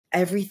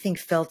everything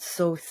felt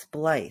so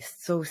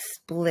spliced, so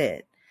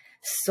split,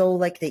 so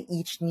like they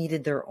each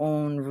needed their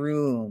own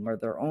room or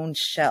their own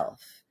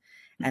shelf,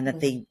 and that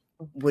they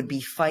would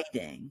be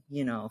fighting,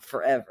 you know,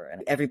 forever.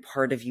 And every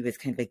part of you is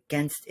kind of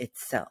against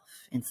itself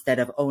instead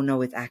of, oh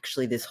no, it's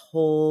actually this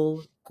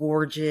whole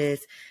gorgeous,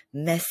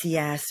 messy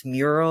ass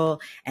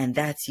mural. And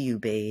that's you,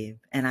 babe.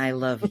 And I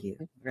love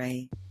you,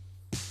 right?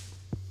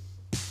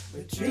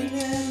 We're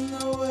dreaming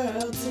the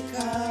world to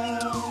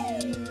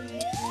come,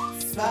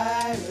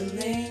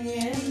 spiraling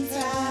in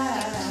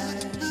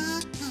time,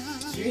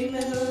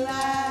 dreaming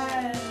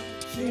alive,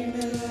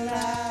 dreaming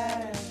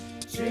alive,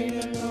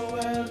 dreaming the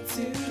world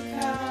to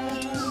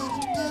come,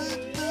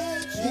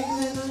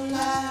 dreaming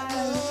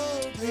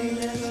alive,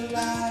 dreaming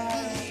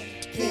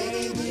alive,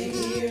 can you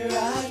hear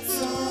our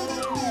song?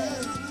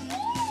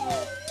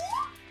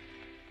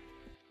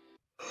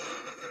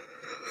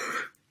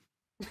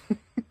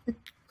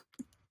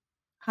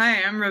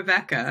 Hi, I'm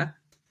Rebecca.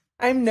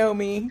 I'm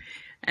Nomy.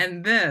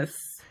 And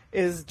this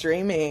is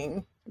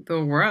Dreaming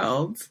the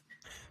World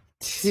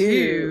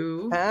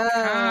to Come.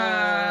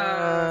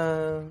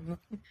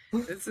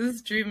 This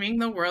is Dreaming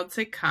the World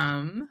to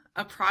Come,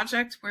 a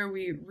project where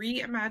we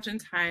reimagine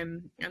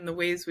time and the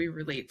ways we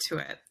relate to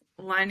it,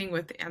 aligning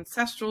with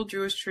ancestral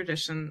Jewish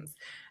traditions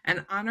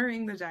and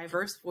honoring the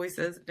diverse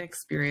voices and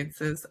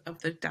experiences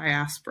of the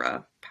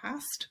diaspora,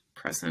 past,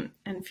 present,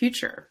 and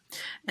future,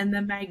 and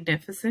the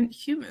magnificent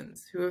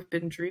humans who have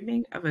been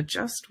dreaming of a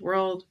just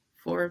world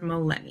for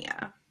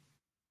millennia.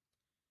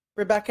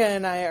 Rebecca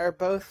and I are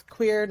both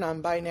queer,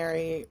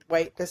 non-binary,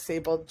 white,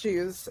 disabled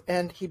Jews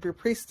and Hebrew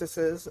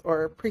priestesses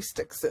or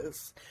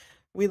priestesses.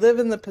 We live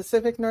in the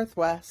Pacific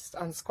Northwest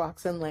on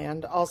Squaxin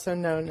land, also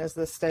known as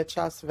the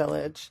Steadshas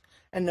Village,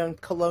 and known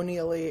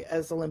colonially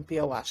as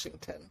Olympia,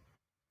 Washington.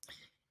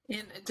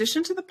 In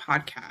addition to the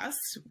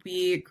podcast,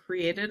 we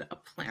created a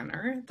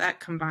planner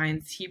that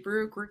combines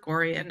Hebrew,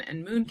 Gregorian,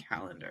 and moon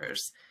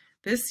calendars.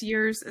 This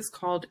year's is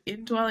called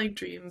Indwelling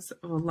Dreams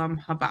of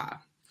Lamm Haba.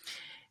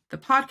 The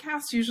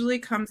podcast usually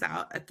comes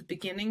out at the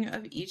beginning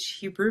of each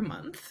Hebrew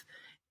month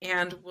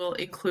and will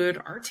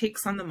include our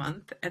takes on the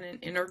month and an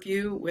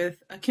interview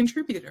with a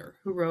contributor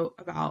who wrote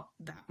about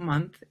that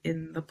month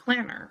in the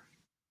planner.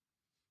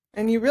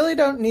 And you really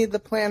don't need the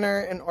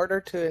planner in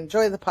order to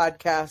enjoy the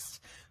podcast,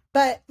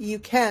 but you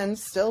can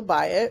still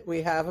buy it.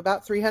 We have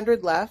about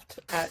 300 left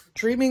at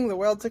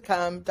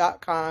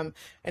dreamingtheworldtocome.com,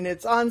 and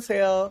it's on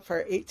sale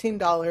for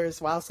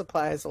 $18 while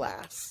supplies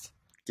last.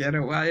 Get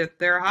it while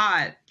they're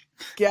hot.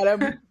 Get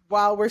them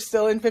while we're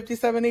still in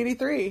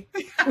 5783.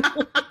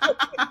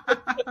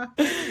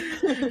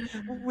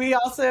 We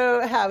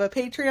also have a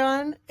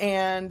Patreon,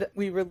 and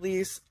we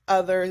release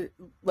other,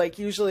 like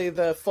usually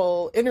the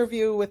full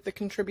interview with the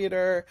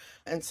contributor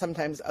and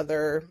sometimes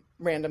other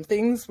random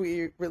things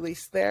we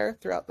release there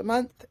throughout the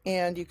month.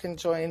 And you can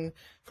join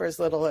for as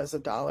little as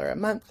 $1 a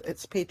month.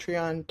 It's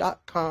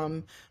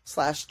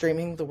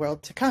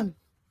patreon.com/dreamingtheworldtocome.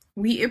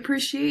 We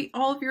appreciate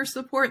all of your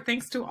support.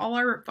 Thanks to all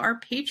our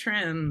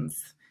patrons.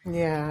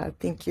 Yeah,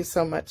 thank you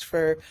so much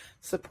for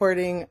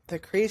supporting the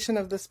creation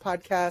of this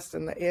podcast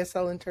and the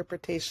ASL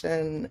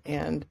interpretation,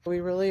 and we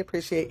really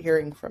appreciate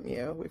hearing from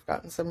you. We've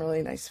gotten some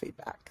really nice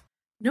feedback.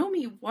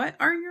 Nomy, what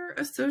are your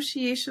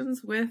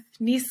associations with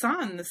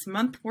Nisan? This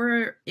month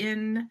we're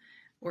entering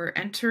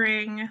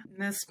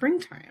the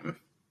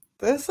springtime.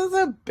 This is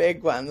a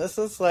big one. This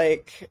is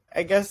like,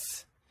 I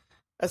guess,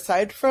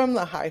 aside from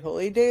the High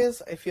Holy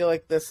Days, I feel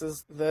like this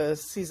is the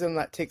season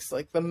that takes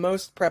like the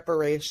most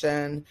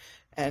preparation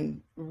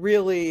and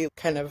really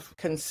kind of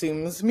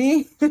consumes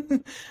me.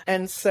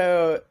 And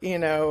so, you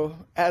know,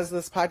 as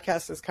this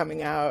podcast is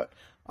coming out,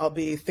 I'll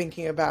be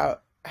thinking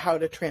about how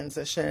to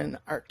transition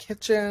our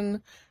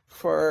kitchen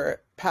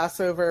for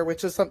Passover,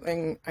 which is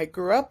something I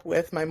grew up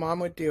with. My mom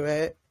would do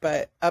it,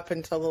 but up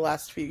until the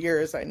last few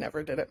years, I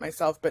never did it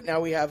myself. But now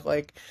we have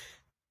like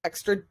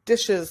extra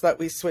dishes that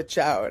we switch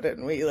out,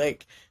 and we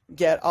like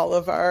get all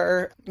of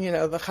our, you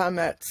know, the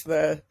chametz,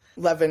 the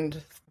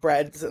leavened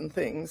breads and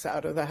things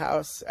out of the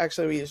house.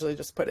 Actually, we usually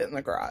just put it in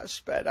the garage,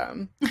 but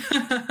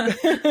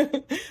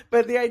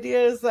but the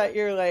idea is that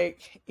you're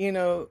like, you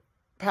know,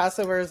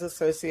 Passover is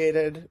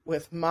associated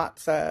with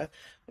matzah,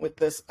 with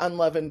this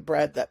unleavened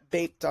bread that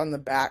baked on the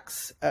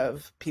backs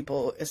of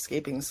people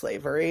escaping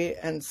slavery.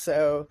 And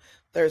so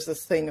there's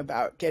this thing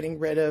about getting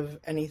rid of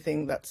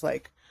anything that's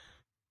like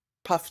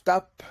puffed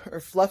up or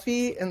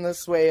fluffy, in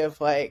this way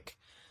of like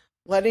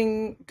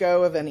letting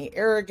go of any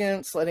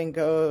arrogance, letting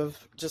go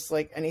of just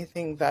like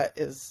anything that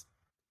is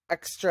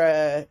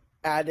extra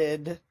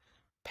added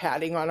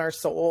patting on our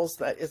souls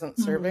that isn't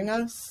serving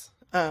us.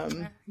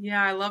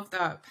 Yeah, I love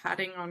that,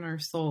 patting on our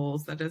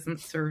souls that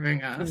isn't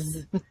serving us.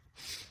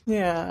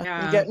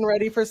 Yeah. We're getting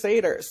ready for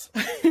Seder's.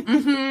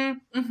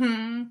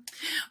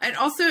 And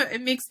also,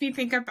 it makes me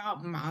think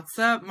about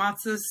matzah.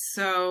 Matzah's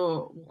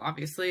so,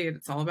 obviously,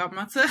 it's all about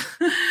matzah.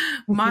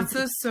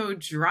 Matzah's so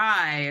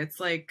dry. It's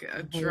like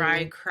a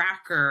dry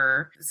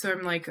cracker. So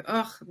I'm like,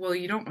 ugh, well,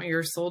 you don't want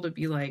your soul to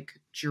be like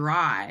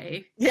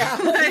dry. Yeah.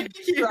 Like,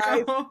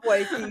 Dry,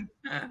 flaky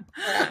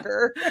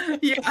cracker.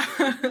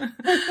 Yeah.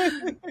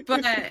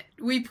 But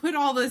we put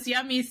all this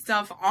yummy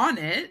stuff on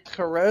it.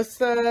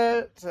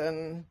 Caroset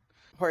and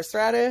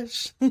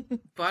horseradish.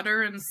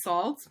 Butter and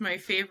salt, my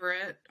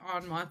favorite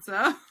on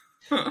matzah.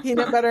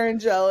 Peanut butter and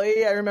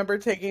jelly. I remember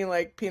taking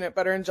like peanut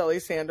butter and jelly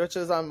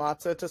sandwiches on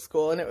matzah to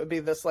school, and it would be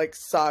this like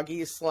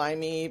soggy,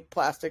 slimy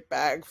plastic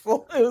bag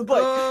full. It would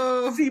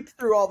like seep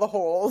through all the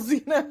holes,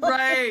 you know?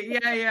 Right.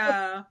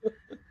 Yeah.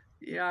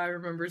 Yeah, I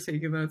remember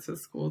taking that to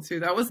school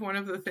too. That was one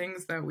of the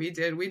things that we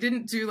did. We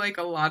didn't do like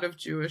a lot of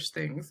Jewish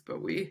things, but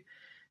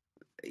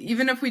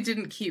even if we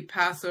didn't keep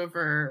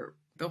Passover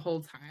the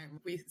whole time,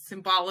 we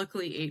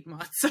symbolically ate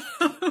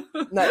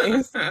matzah.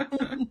 Nice.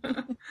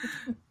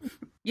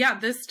 Yeah,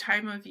 this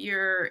time of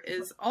year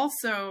is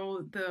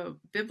also the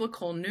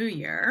biblical New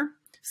Year.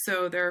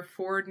 So there are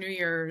 4 New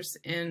Years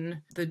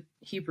in the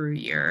Hebrew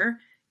year.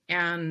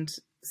 And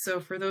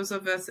so for those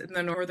of us in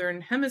the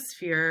Northern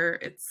Hemisphere,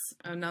 it's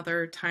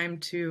another time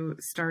to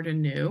start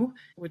anew,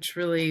 which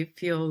really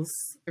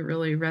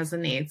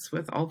resonates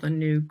with all the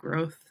new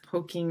growth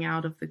poking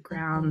out of the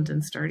ground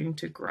and starting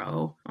to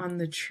grow on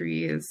the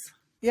trees.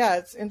 Yeah,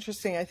 it's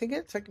interesting. I think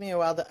it took me a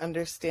while to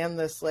understand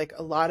this. Like,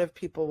 a lot of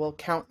people will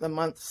count the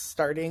months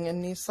starting in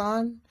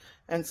Nisan.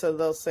 And so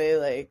they'll say,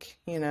 like,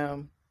 you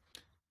know,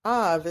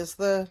 Av is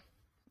the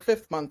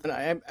 5th month.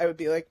 And I would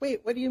be like, wait,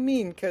 what do you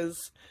mean?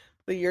 Because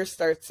the year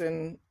starts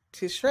in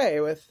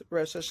Tishrei with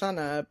Rosh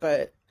Hashanah.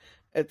 But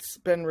it's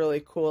been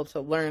really cool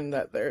to learn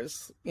that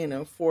there's, you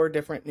know, 4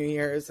 different New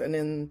Years. And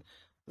in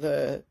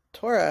the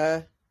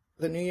Torah,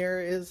 the New Year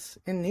is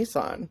in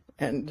Nisan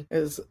and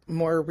is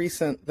more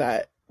recent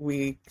that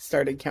we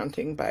started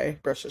counting by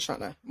Rosh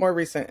Hashanah. More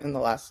recent in the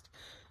last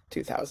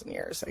 2,000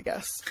 years, I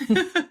guess.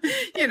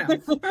 You know.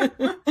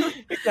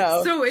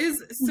 So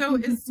is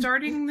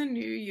starting the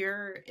new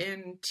year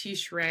in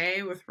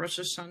Tishrei with Rosh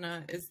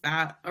Hashanah, is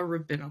that a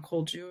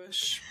rabbinical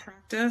Jewish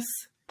practice?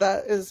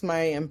 That is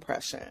my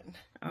impression.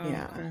 Oh,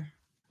 yeah. Okay.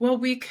 Well,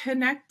 we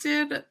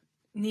connected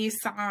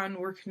Nisan.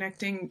 We're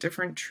connecting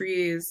different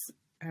trees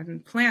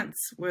and plants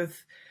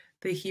with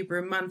the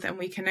Hebrew month, and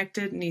we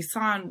connected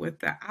Nisan with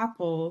the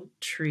apple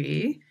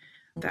tree.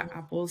 The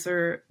apples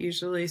are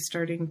usually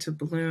starting to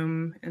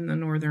bloom in the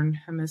Northern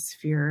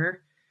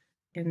Hemisphere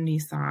in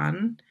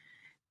Nisan.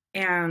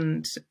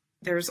 And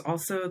there's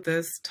also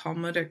this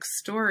Talmudic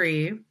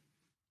story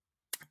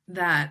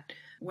that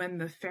when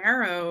the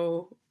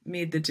Pharaoh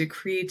made the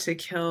decree to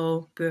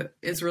kill the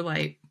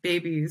Israelite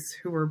babies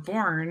who were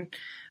born,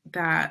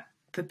 that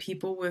the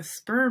people with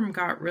sperm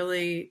got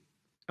really...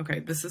 Okay,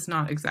 this is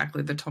not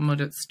exactly the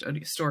Talmudic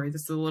story.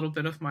 This is a little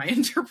bit of my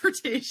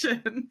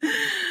interpretation.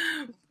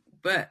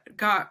 But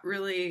got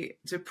really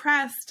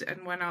depressed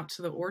and went out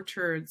to the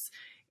orchards,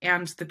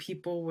 and the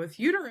people with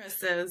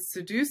uteruses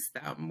seduced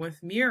them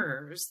with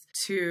mirrors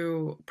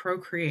to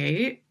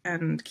procreate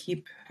and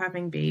keep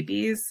having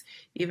babies,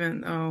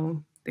 even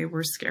though they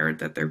were scared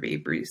that their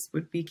babies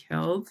would be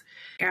killed.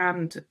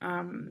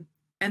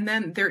 And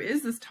then there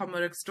is this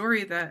Talmudic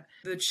story that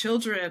the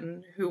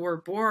children who were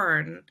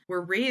born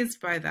were raised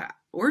by the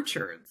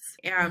orchards.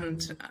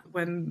 And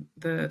when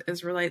the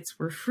Israelites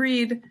were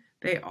freed,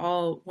 they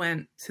all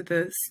went to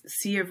the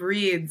Sea of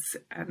Reeds,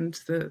 and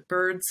the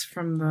birds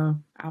from the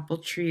apple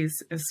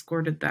trees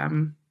escorted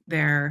them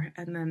there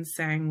and then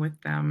sang with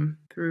them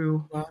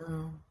through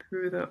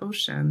the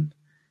ocean.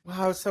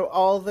 Wow, so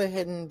all the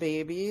hidden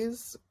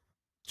babies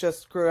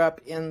just grew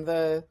up in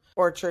the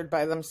orchard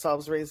by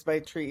themselves, raised by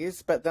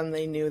trees, but then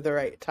they knew the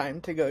right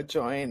time to go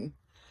join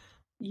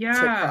to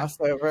cross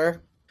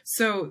over.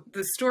 So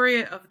the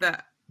story of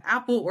the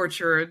apple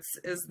orchards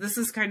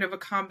is kind of a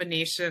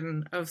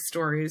combination of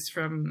stories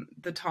from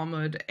the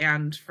Talmud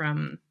and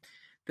from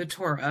the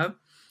Torah,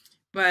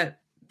 but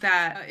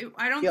I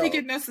don't think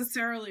it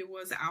necessarily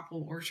was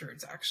apple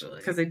orchards, actually,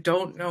 because I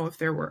don't know if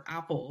there were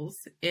apples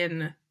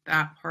in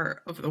that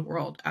part of the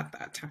world at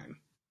that time.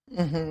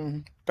 Mm-hmm.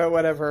 But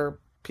whatever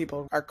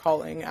people are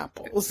calling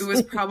apples. It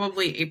was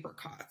probably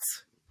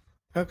apricots.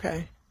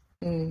 Okay.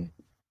 Mm.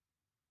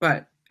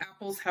 But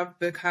apples have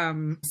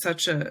become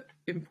such an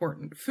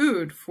important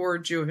food for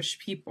Jewish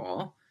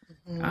people.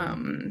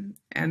 Mm-hmm.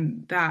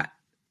 And that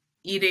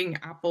eating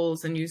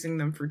apples and using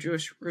them for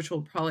Jewish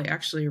ritual probably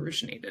actually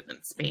originated in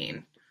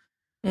Spain.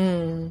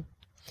 Mm.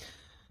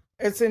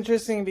 It's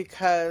interesting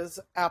because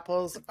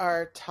apples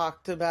are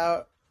talked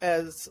about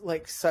as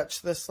like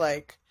such this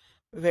like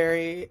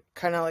very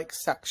kind of like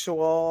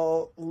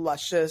sexual,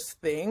 luscious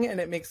thing,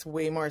 and it makes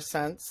way more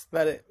sense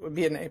that it would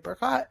be an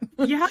apricot.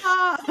 Yeah,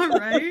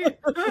 right?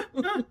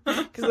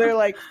 Because they're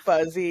like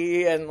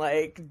fuzzy and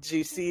like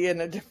juicy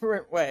in a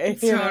different way.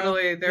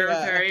 Totally. They're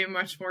very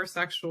much more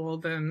sexual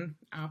than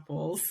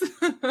apples.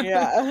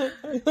 Yeah.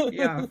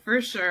 Yeah, for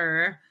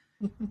sure.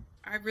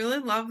 I really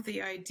love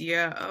the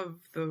idea of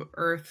the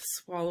earth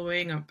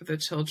swallowing up the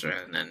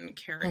children and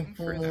caring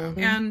for them.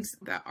 And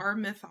that our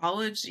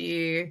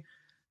mythology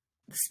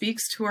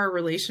speaks to our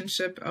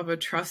relationship of a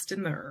trust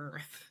in the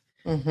earth.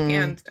 Mm-hmm.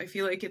 And I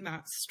feel like in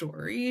that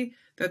story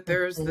that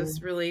there's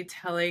this really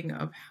telling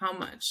of how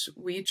much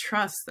we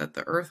trust that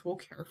the earth will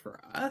care for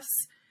us,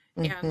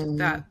 and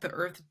that the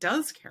earth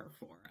does care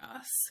for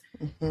us,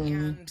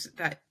 and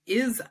that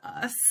is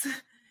us,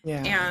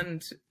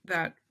 and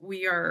that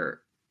we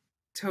are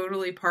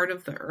totally part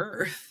of the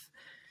earth.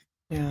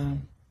 Yeah.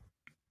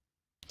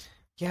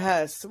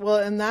 Yes. Well,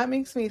 and that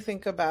makes me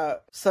think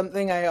about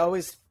something I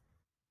always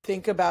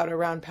think about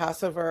around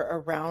Passover,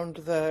 around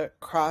the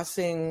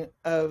crossing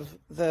of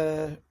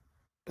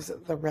is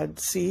it the Red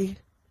Sea?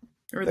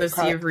 Or the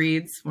Sea of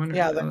Reeds.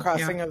 The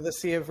crossing of the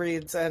Sea of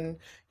Reeds. And,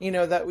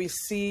 that we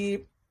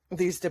see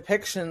these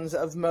depictions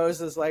of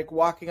Moses like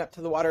walking up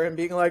to the water and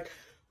being like,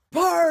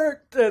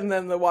 part, and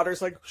then the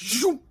water's like,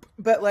 shoop.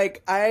 But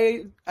like,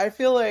 I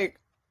feel like,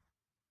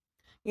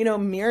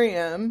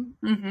 Miriam,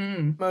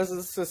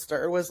 Moses'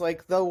 sister, was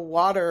like the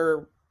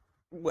water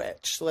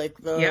witch, like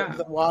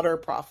the water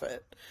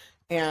prophet.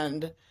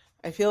 And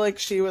I feel like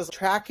she was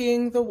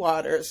tracking the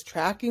waters,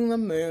 tracking the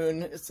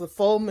moon. It's the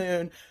full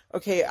moon.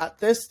 Okay, at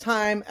this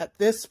time, at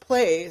this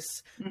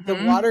place, the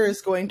water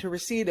is going to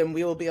recede and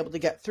we will be able to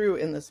get through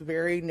in this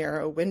very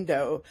narrow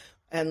window.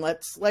 And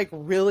let's like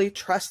really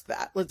trust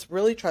that. Let's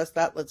really trust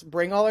that. Let's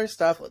bring all our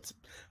stuff.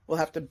 We'll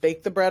have to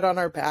bake the bread on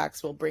our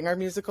backs. We'll bring our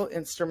musical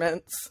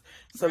instruments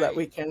so that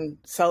we can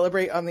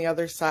celebrate on the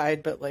other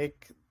side. But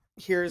like,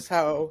 here's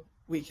how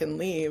we can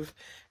leave.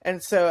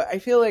 And so I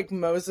feel like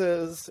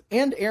Moses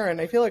and Aaron,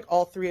 I feel like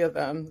all three of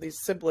them, these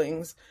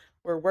siblings,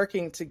 were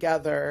working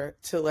together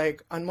to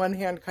like, on one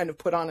hand, kind of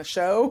put on a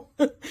show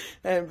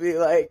and be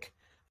like,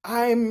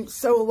 I'm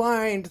so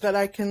aligned that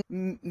I can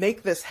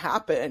make this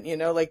happen,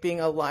 like being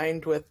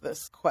aligned with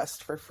this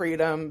quest for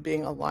freedom,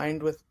 being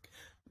aligned with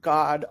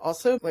God.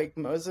 Also, like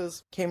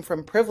Moses came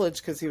from privilege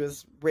because he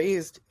was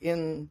raised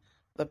in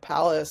the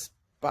palace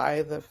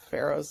by the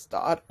Pharaoh's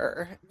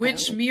daughter.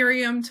 Which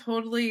Miriam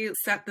totally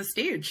set the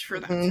stage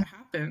for that to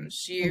happen.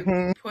 She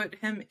put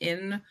him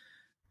in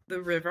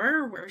the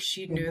river where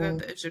she knew that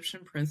the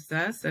Egyptian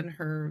princess and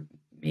her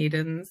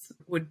maidens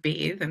would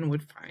bathe and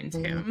would find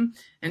him.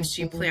 And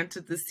she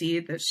planted the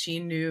seed that she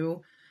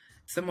knew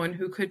someone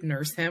who could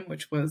nurse him,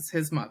 which was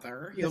his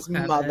mother. His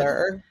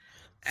mother.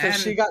 So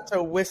she got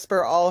to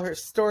whisper all her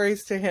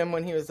stories to him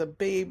when he was a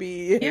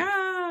baby.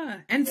 Yeah.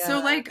 And so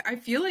like, I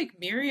feel like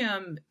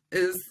Miriam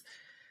is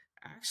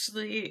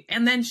actually,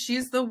 and then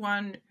she's the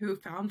one who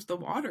found the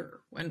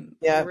water when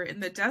we were in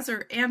the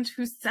desert and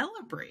who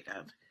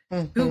celebrated,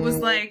 who was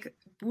like,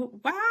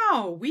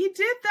 wow, we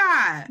did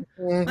that.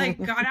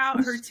 Like got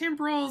out her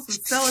timbrels and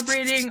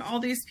celebrating, all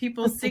these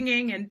people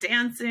singing and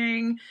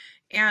dancing.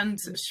 And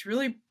she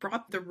really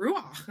brought the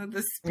ruach,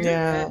 the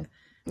spirit.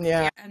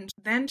 Yeah. And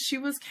then she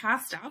was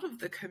cast out of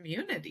the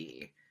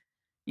community.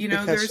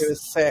 Because she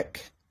was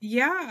sick.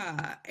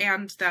 Yeah.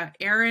 And that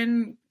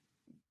Aaron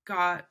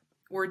got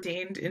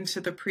ordained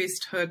into the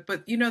priesthood.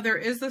 But, there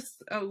is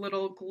a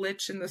little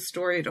glitch in the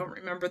story. I don't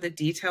remember the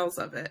details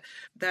of it,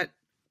 that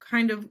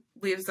kind of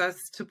leaves us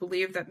to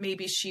believe that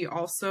maybe she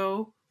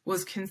also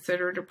was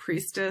considered a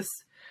priestess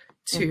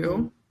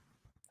too.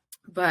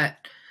 But,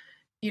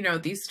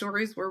 these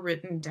stories were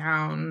written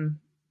down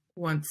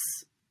once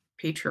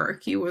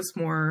patriarchy was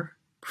more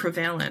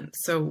prevalent.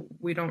 So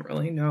we don't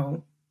really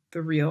know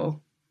the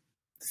real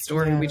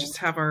story. We just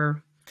have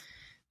our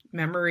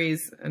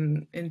memories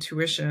and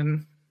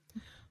intuition.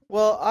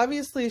 Well,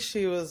 obviously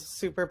she was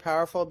super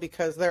powerful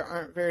because there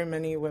aren't very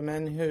many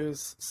women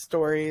whose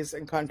stories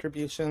and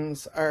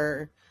contributions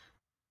are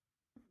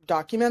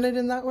documented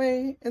in that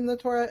way in the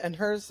Torah, and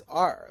hers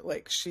are.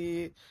 Like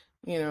she,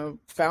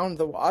 found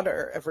the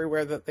water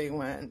everywhere that they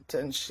went,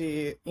 and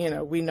she,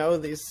 we know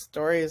these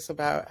stories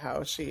about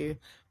how she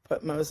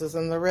put Moses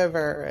in the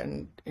river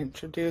and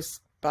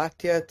introduced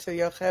Batya to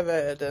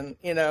Yocheved, and,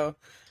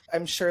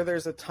 I'm sure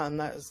there's a ton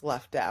that is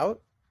left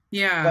out.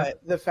 Yeah.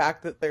 But the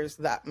fact that there's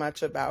that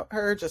much about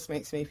her just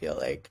makes me feel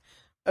like,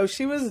 oh,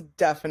 she was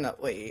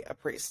definitely a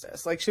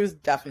priestess. Like she was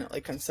definitely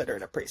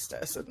considered a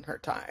priestess in her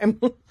time.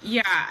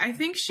 Yeah, I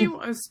think she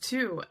was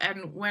too.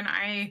 And when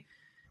I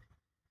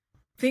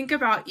think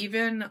about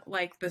even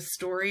like the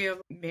story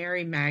of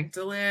Mary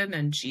Magdalene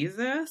and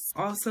Jesus,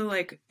 also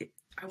like,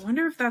 I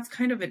wonder if that's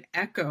kind of an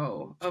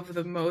echo of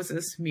the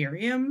Moses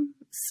Miriam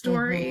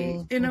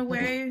story in a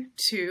way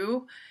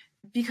too,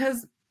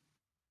 because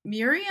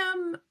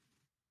Miriam,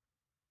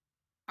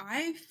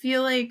 I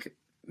feel like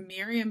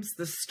Miriam's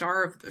the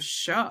star of the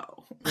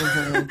show.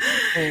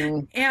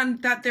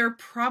 And that there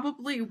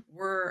probably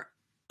were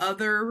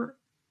other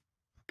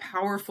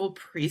powerful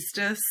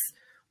priestess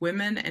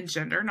women and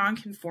gender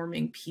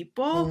nonconforming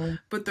people.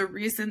 But the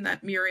reason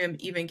that Miriam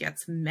even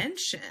gets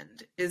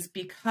mentioned is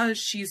because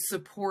she's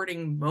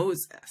supporting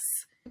Moses.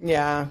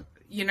 Yeah.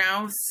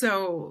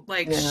 So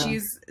like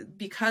she's,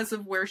 because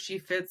of where she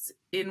fits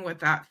in with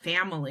that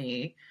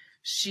family,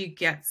 she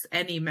gets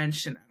any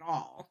mention at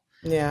all.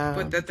 Yeah.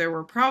 But that there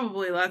were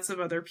probably lots of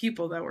other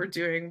people that were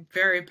doing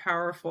very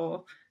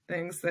powerful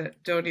things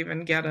that don't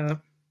even get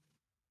a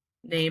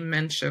name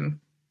mention.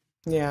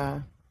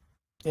 Yeah.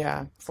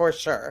 Yeah, for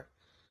sure.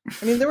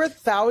 I mean, there were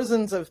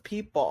thousands of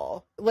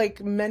people,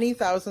 like many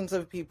thousands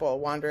of people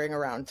wandering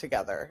around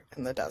together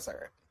in the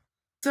desert.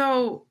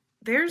 So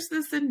there's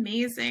this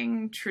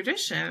amazing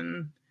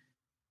tradition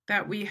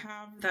that we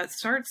have that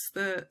starts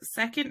the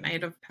second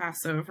night of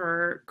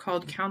Passover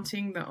called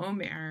counting the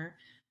Omer.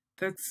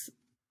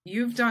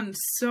 You've done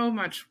so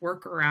much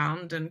work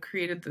around and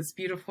created this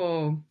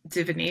beautiful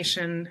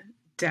divination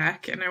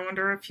deck. And I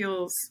wonder if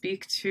you'll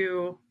speak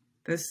to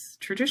this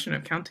tradition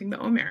of counting the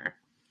Omer.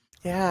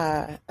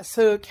 Yeah.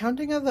 So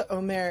counting of the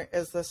Omer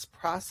is this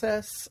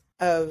process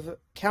of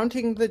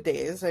counting the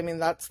days. I mean,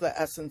 that's the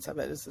essence of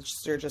it,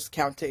 is you're just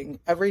counting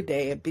every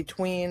day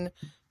between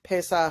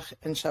Pesach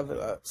and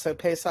Shavuot. So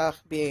Pesach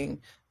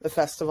being the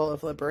festival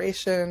of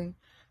liberation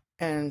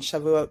and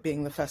Shavuot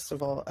being the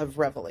festival of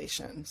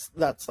revelations.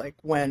 That's like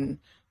when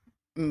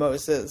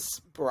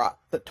Moses brought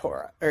the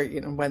Torah, or,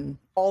 when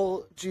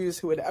all Jews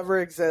who would ever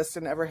exist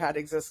and ever had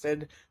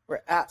existed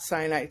were at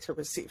Sinai to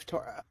receive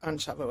Torah on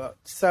Shavuot.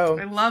 So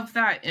I love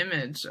that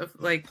image of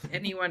like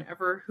anyone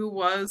ever who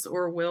was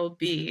or will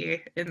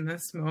be in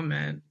this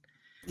moment.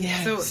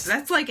 yes. So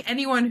that's like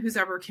anyone who's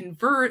ever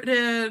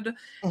converted,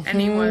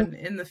 anyone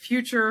in the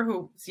future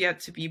who's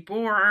yet to be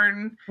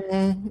born.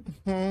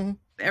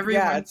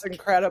 Everyone. Yeah, it's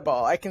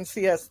incredible. I can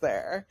see us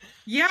there.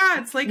 Yeah,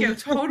 it's like a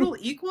total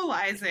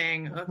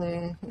equalizing.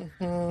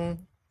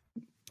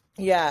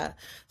 Yeah.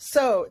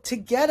 So to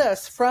get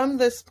us from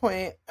this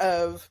point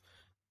of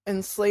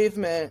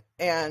enslavement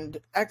and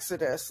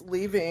exodus,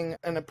 leaving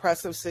an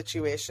oppressive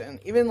situation,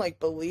 even like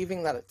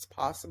believing that it's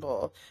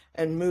possible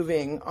and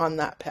moving on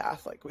that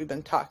path, like we've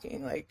been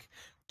talking, like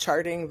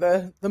charting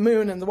the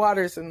moon and the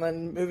waters and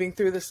then moving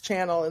through this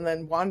channel and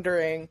then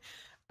wandering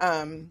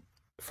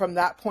from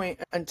that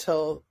point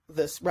until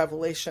this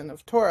revelation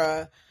of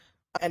Torah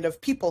and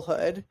of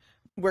peoplehood,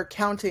 we're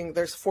counting,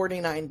 there's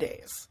 49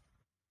 days.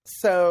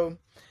 So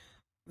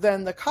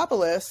then the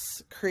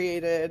Kabbalists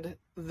created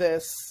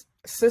this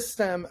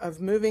system of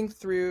moving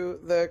through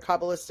the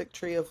Kabbalistic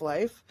tree of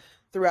life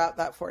throughout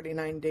that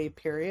 49-day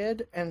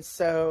period. And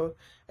so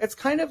it's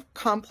kind of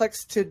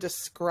complex to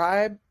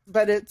describe,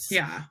 but it's,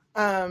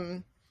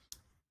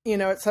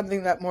 it's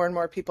something that more and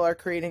more people are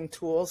creating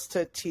tools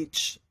to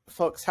teach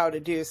folks how to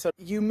do. So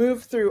you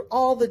move through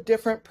all the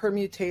different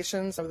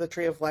permutations of the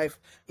tree of life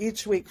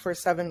each week for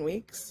 7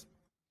 weeks.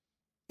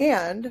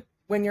 And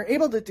when you're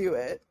able to do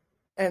it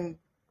and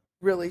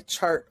really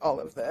chart all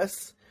of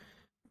this,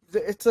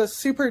 it's a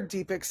super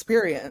deep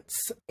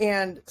experience.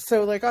 And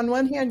so like on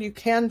one hand, you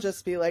can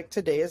just be like,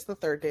 today is the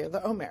third day of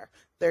the Omer.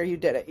 There, you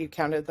did it. You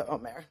counted the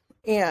Omer.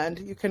 And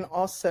you can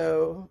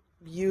also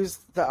use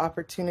the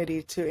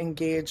opportunity to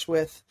engage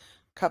with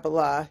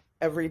Kabbalah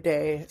every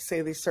day,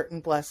 say these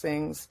certain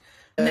blessings.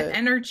 And the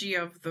energy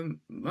of the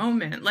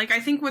moment. Like, I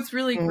think what's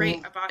really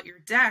great about your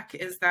deck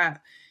is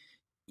that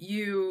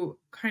you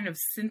kind of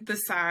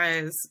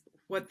synthesize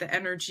what the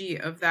energy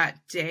of that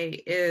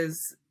day is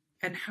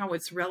and how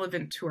it's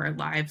relevant to our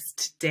lives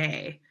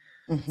today.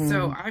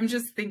 So I'm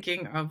just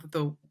thinking of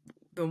the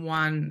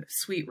one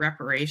sweet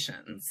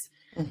reparations,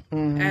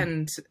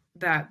 and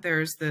that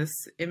there's this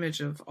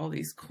image of all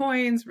these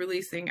coins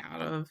releasing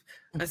out of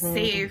a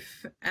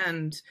safe,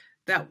 and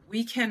that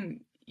we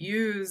can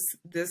use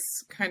this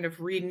kind of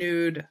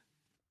renewed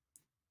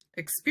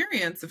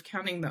experience of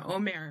counting the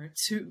Omer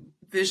to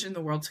vision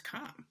the world to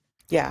come.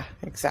 Yeah,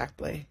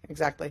 exactly.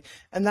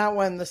 And that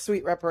one, the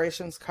sweet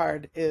reparations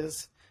card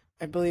is,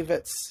 I believe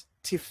it's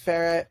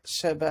Tiferet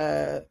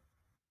Sheba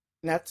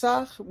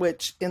Netzach,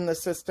 which in the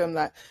system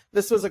that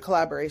this was a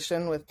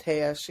collaboration with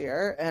Taya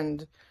Shir,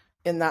 and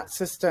in that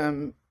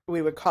system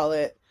we would call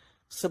it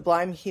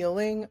sublime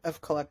healing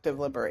of collective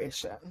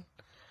liberation.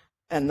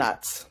 And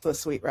that's the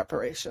sweet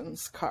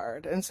reparations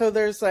card. And so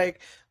there's like,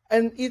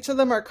 and each of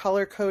them are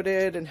color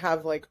coded and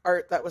have like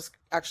art that was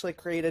actually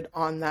created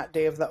on that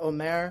day of the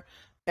Omer.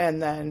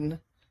 And then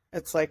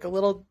it's like a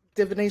little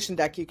divination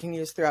deck you can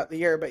use throughout the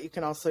year, but you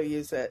can also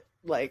use it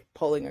like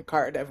pulling a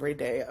card every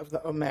day of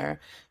the Omer,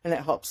 and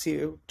it helps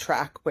you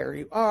track where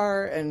you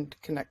are and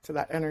connect to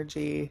that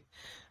energy.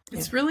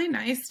 It's really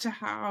nice to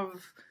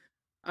have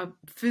a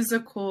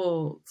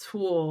physical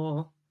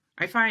tool.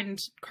 I find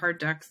card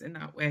decks in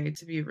that way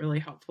to be really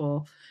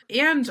helpful.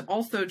 And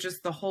also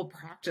just the whole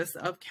practice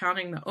of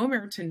counting the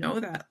Omer, to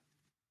know that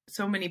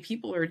so many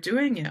people are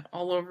doing it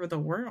all over the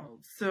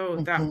world,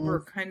 so that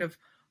we're kind of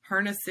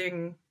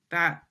harnessing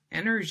that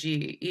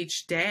energy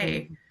each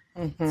day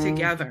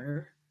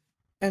together.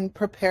 And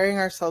preparing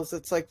ourselves,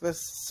 it's like this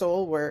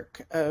soul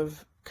work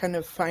of kind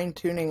of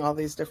fine-tuning all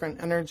these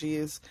different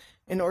energies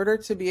in order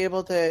to be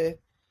able to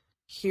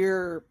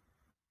hear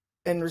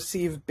and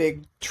receive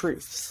big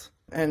truths.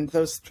 And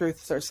those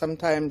truths are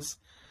sometimes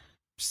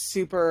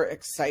super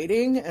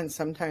exciting and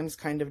sometimes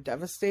kind of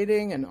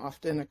devastating, and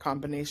often a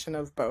combination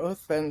of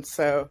both. And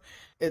so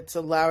it's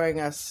allowing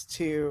us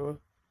to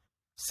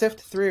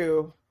sift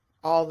through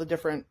all the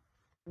different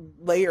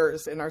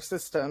layers in our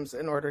systems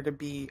in order to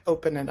be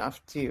open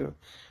enough to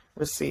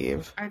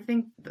receive. I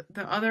think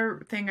the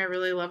other thing I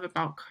really love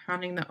about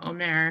counting the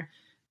Omer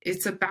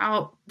it's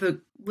about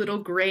the little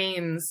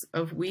grains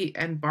of wheat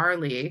and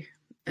barley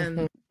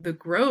and the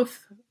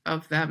growth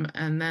of them,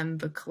 and then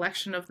the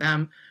collection of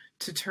them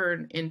to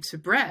turn into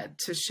bread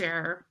to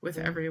share with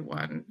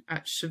everyone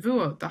at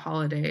Shavuot, the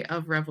holiday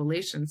of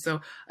revelation.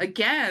 So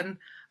again,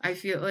 I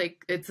feel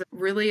like it's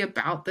really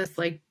about this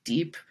like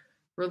deep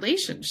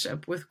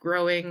relationship with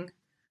growing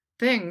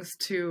things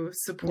to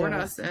support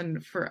us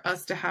and for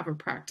us to have a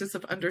practice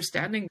of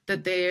understanding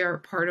that they are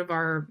part of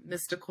our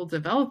mystical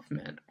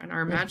development and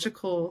our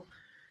magical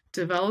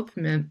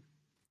development,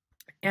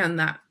 and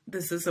that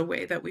this is a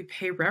way that we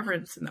pay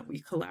reverence and that we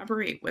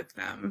collaborate with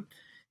them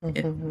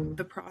in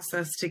the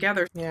process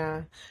together.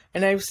 Yeah.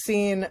 And I've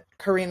seen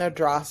Karina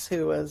Dross,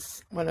 who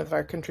was one of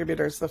our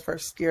contributors the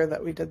first year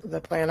that we did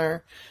the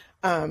planner,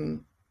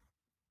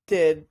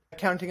 did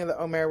Counting of the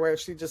Omer, where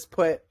she just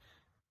put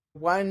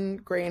 1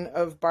 grain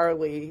of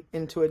barley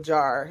into a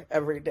jar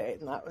every day.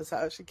 And that was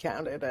how she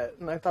counted it.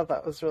 And I thought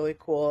that was really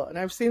cool. And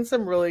I've seen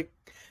some really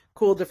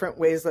cool different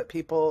ways that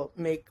people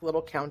make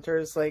little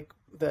counters, like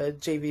the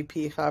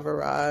JVP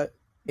Havara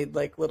made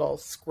like little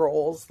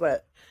scrolls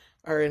that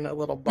are in a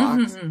little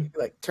box. You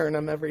like turn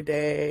them every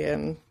day.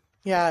 And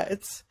yeah,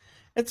 it's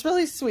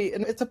really sweet.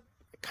 And it's a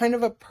kind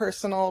of a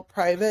personal,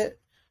 private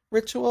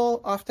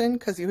ritual often,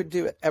 because you would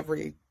do it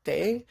every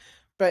day.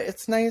 But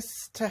it's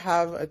nice to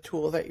have a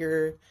tool that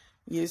you're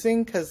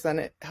using, because then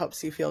it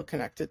helps you feel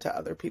connected to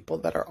other people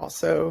that are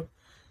also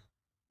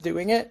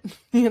doing it,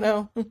 you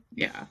know?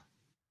 Yeah,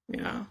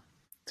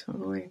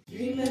 totally.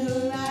 Dreaming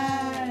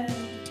alive,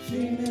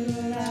 dreaming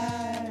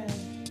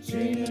alive,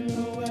 dreaming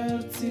the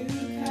world to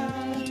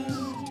come.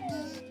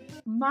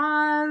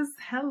 Maz,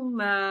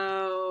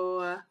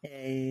 hello.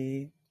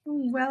 Hey.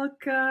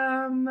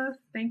 Welcome.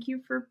 Thank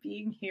you for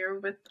being here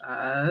with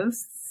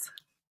us.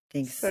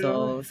 Thanks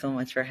so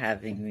much for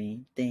having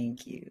me.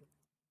 Thank you.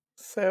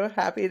 So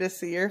happy to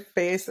see your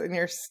face and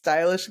your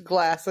stylish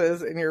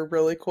glasses and your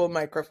really cool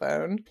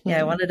microphone.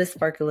 Yeah, I wanted to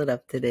sparkle it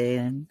up today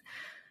and,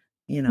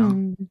 you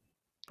know,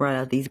 brought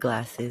out these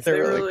glasses. They're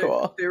really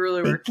cool. They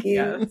really work.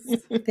 Yes.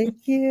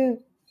 Thank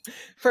you.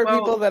 For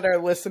people that are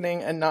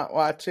listening and not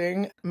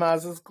watching,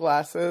 Maz's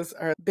glasses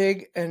are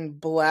big and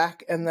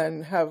black and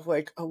then have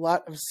like a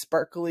lot of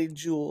sparkly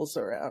jewels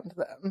around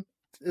them.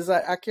 Is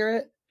that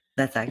accurate?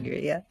 That's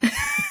accurate, yeah.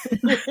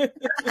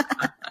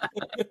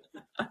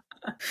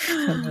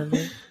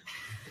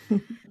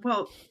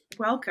 Well,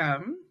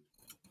 welcome.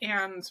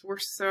 And we're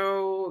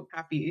so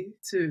happy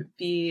to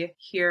be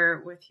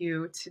here with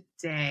you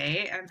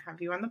today and have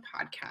you on the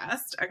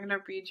podcast. I'm going to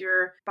read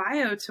your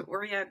bio to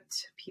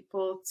orient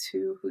people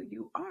to who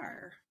you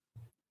are.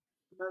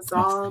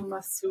 Mazal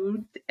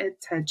Masoud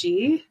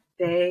Etedgi,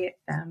 they,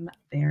 them,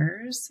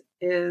 theirs,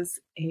 is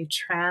a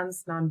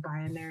trans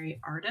non-binary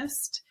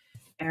artist,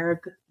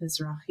 Arab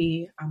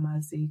Mizrahi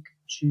amazigh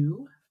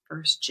Jew,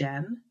 first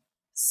gen,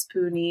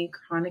 spoonie,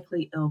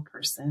 chronically ill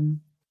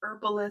person,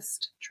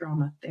 herbalist,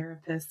 drama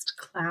therapist,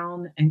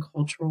 clown, and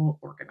cultural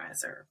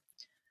organizer.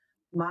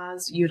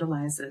 Maz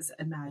utilizes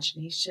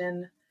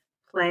imagination,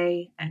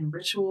 play, and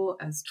ritual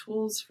as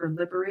tools for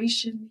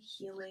liberation,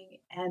 healing,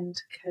 and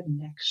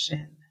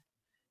connection.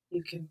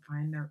 You can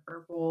find their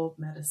herbal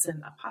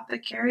medicine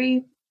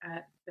apothecary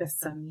at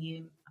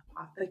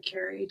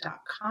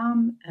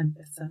besamimapothecary.com and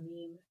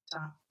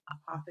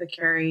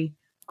besamim.apothecary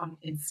on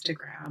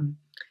Instagram.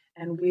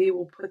 And we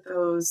will put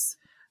those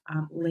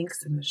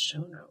links in the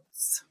show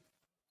notes.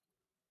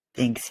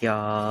 Thanks,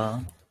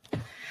 y'all.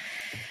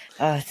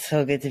 Oh, it's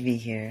so good to be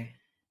here.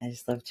 I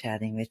just love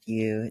chatting with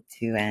you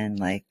too, and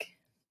like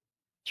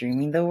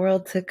dreaming the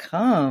world to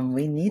come.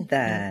 We need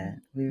that.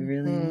 We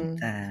really need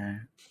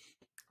that.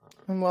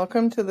 And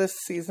welcome to this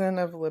season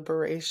of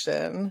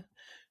liberation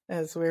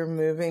as we're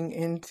moving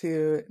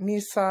into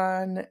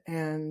Nisan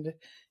and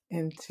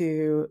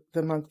into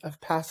the month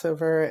of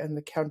Passover and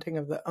the counting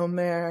of the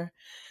Omer.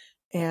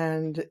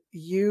 And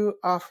you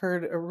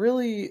offered a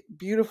really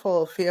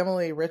beautiful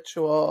family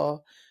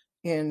ritual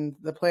in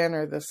the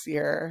planner this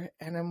year.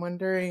 And I'm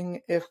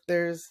wondering if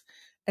there's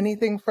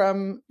anything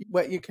from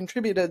what you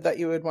contributed that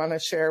you would want to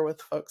share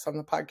with folks on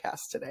the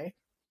podcast today.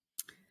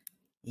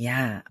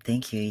 Yeah,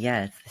 thank you.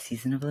 Yeah, it's the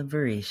season of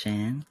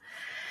liberation,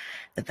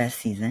 the best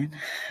season.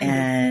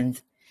 And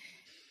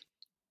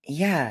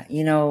yeah,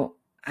 you know,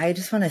 I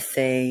just want to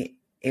say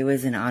it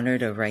was an honor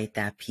to write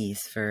that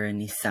piece for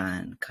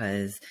Nisan,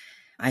 because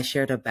I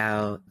shared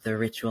about the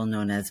ritual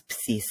known as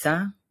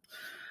psisa,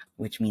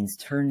 which means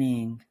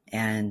turning.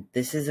 And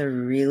this is a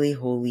really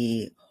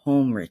holy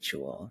home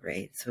ritual,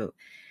 right? So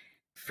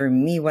for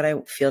me, what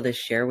I feel to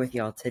share with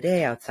y'all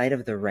today, outside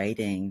of the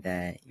writing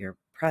that you're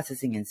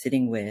processing and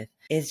sitting with,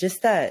 is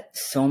just that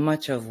so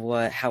much of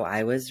how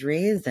I was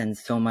raised and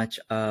so much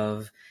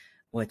of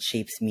what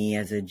shapes me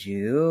as a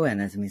Jew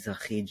and as a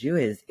Mizrahi Jew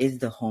is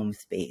the home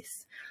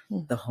space,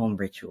 the home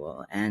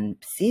ritual. And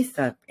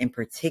psisa in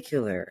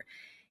particular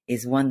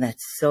is one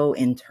that's so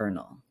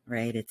internal,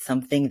 right? It's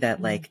something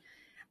that like,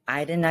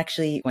 I didn't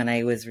actually, when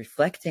I was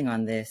reflecting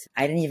on this,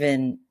 I didn't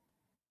even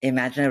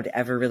imagine I would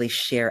ever really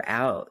share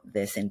out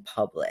this in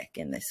public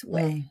in this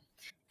way.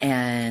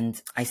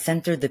 And I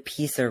centered the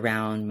piece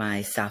around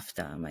my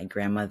Safta, my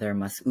grandmother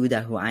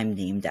Masouda, who I'm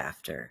named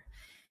after.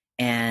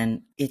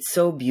 And it's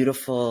so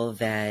beautiful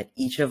that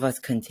each of us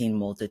contain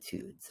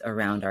multitudes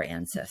around our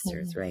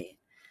ancestors, right?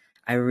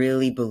 I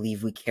really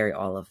believe we carry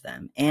all of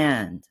them.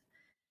 And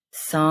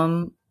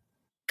some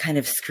kind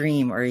of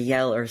scream or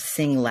yell or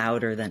sing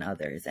louder than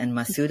others. And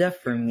Masouda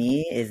for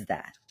me is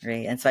that,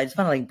 right? And so I just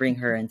want to like bring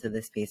her into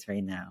this space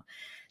right now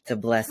to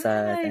bless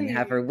us and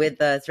have her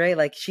with us, right?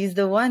 Like she's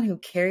the one who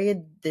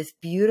carried this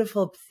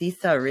beautiful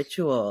Psisa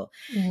ritual,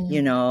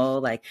 you know,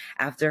 like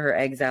after her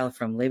exile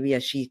from Libya,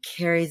 she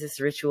carries this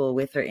ritual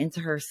with her into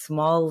her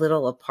small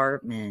little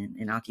apartment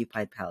in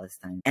occupied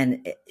Palestine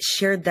and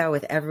shared that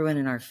with everyone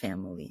in our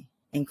family,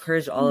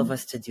 encouraged all of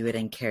us to do it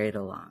and carry it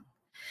along.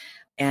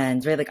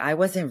 And right, like I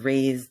wasn't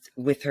raised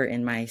with her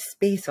in my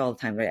space all the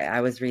time, right?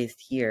 I was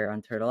raised here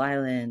on Turtle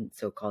Island,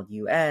 so-called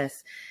US.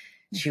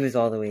 She was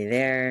all the way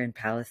there in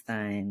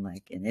Palestine,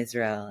 like in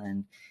Israel.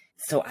 And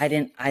so I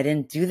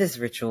didn't do this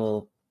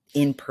ritual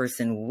in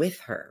person with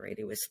her, right?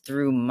 It was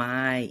through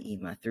my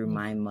Ima, through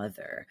my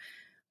mother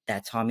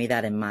that taught me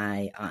that, and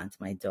my aunt,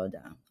 my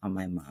Doda on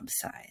my mom's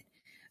side.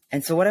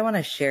 And so what I want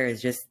to share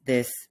is just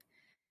this.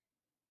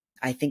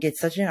 I think it's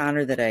such an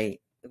honor that I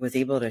was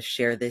able to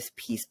share this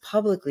piece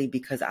publicly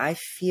because I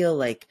feel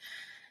like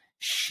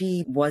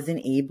she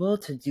wasn't able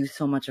to do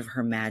so much of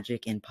her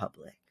magic in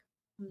public.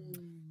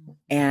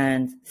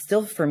 And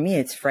still for me,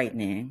 it's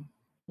frightening,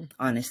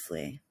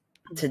 honestly,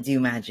 to do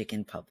magic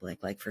in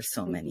public, like for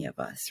so many of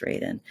us,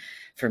 right? And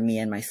for me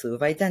and my slew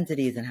of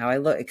identities and how I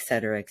look, et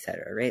cetera,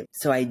 right?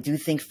 So I do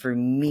think for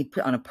me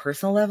on a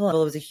personal level,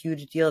 it was a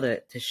huge deal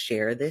to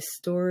share this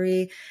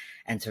story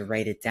and to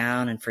write it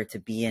down and for it to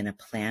be in a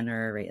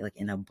planner, right? Like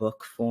in a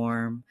book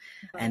form.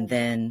 And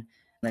then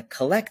the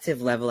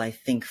collective level, I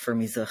think for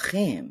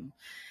mizrahim,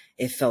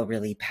 it felt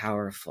really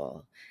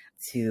powerful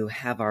to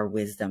have our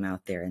wisdom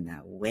out there in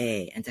that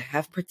way and to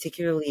have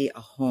particularly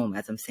a home,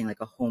 as I'm saying, like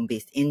a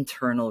home-based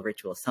internal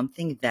ritual,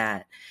 something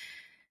that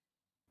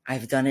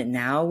I've done it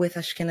now with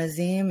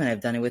Ashkenazim and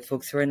I've done it with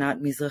folks who are not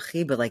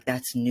mizrahi, but like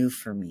that's new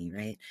for me,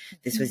 right?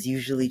 This was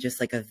usually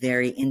just like a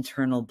very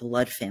internal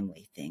blood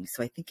family thing.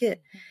 So I think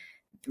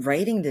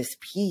writing this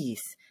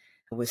piece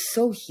was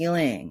so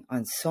healing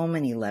on so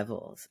many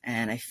levels.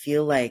 And I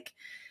feel like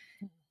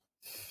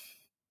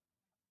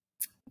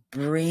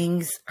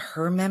brings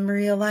her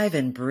memory alive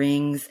and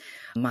brings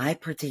my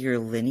particular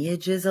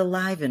lineages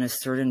alive in a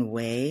certain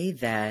way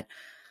that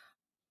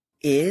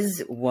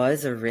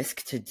was a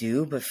risk to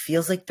do, but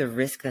feels like the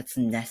risk that's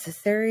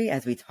necessary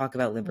as we talk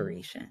about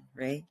liberation,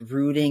 right?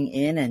 Rooting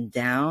in and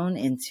down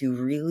into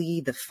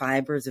really the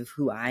fibers of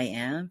who I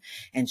am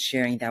and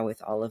sharing that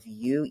with all of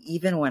you,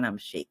 even when I'm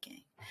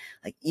shaking,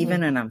 like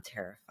even when I'm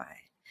terrified.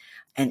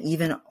 And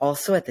even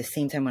also at the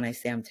same time, when I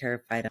say I'm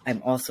terrified,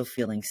 I'm also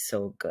feeling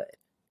so good.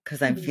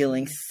 Because I'm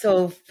feeling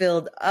so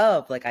filled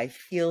up. Like I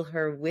feel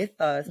her with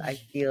us. I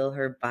feel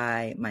her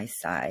by my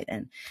side.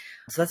 And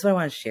so that's what I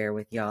want to share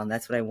with y'all. And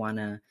that's what I want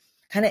to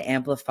kind of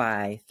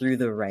amplify through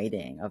the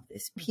writing of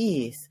this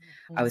piece.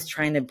 I was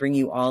trying to bring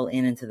you all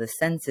into the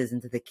senses,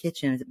 into the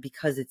kitchen,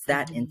 because it's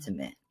that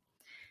intimate.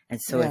 And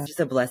so it's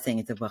just a blessing.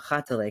 It's a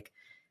bracha to like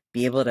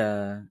be able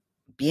to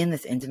be in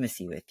this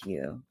intimacy with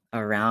you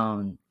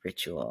around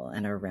ritual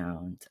and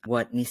around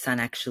what Nisan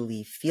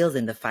actually feels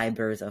in the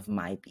fibers of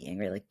my being,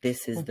 right? Like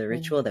this is the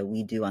ritual that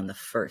we do on the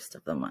first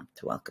of the month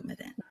to welcome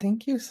it in.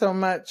 Thank you so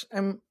much.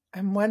 I'm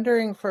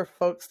wondering for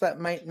folks that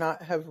might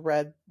not have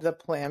read the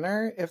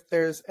planner, if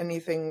there's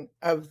anything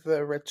of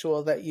the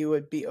ritual that you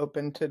would be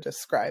open to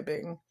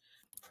describing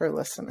for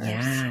listeners.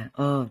 Yeah.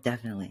 Oh,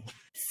 definitely.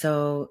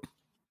 So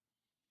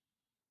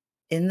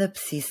in the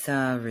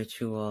Psisa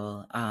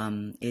ritual,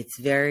 it's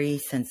very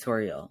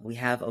sensorial. We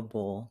have a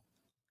bowl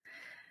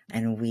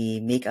and we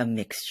make a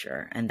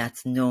mixture, and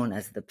that's known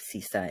as the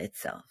Psisa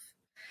itself.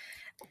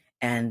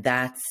 And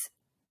that's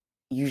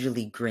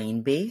usually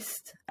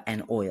grain-based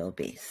and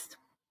oil-based.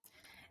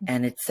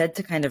 And it's said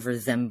to kind of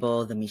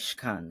resemble the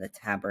Mishkan, the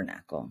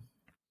tabernacle.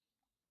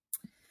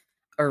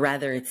 Or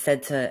rather, it's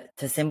said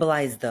to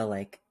symbolize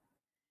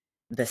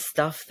the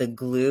stuff, the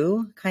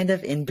glue kind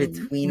of in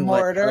between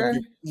mortar.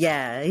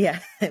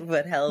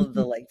 what held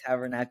the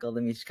tabernacle,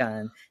 the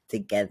Mishkan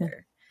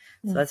together.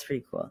 So that's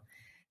pretty cool.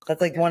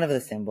 That's like one of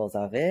the symbols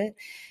of it.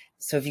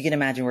 So if you can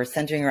imagine, we're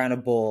centering around a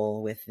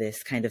bowl with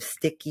this kind of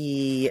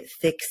sticky,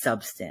 thick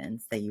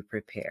substance that you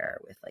prepare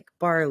with like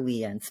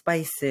barley and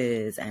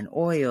spices and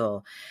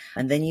oil.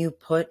 And then you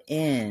put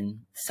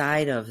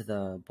inside of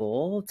the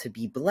bowl to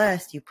be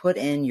blessed, you put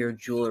in your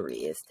jewelry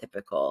is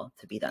typical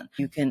to be done.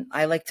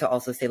 I like to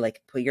also say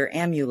put your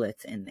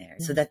amulets in there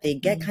so that they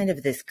get kind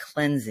of this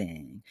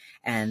cleansing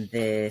and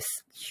this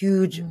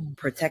huge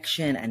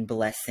protection and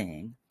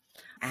blessing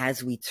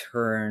as we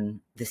turn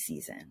the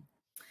season.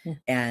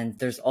 And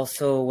there's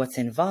also what's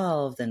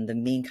involved, and the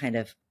main kind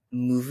of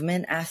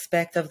movement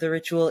aspect of the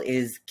ritual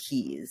is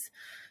keys.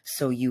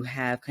 So you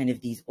have kind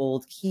of these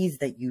old keys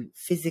that you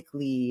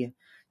physically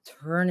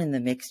turn in the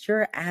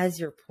mixture as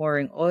you're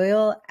pouring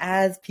oil,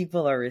 as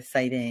people are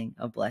reciting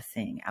a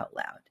blessing out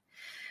loud.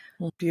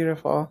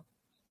 Beautiful.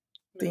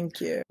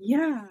 Thank you.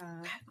 Yeah.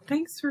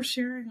 Thanks for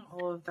sharing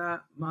all of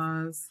that,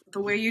 Maz.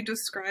 The way you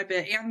describe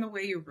it and the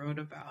way you wrote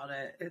about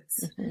it,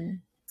 it's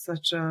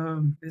such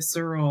a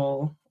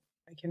visceral,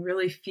 I can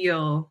really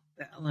feel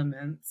the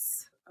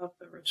elements of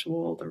the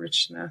ritual, the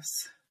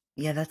richness.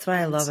 Yeah, that's what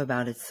I love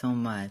about it so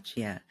much.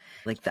 Yeah.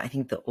 Like I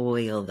think the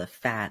oil, the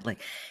fat, like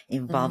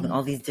involving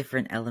all these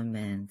different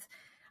elements,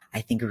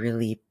 I think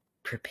really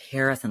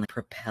prepare us and like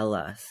propel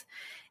us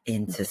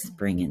into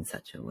spring in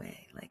such a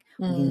way. Like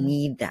we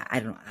need that. I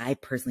don't know. I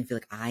personally feel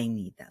like I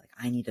need that.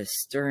 Like I need a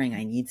stirring.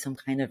 I need some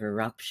kind of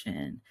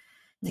eruption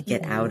to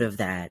get out of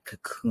that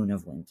cocoon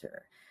of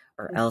winter.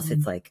 Or else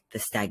it's like the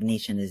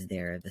stagnation is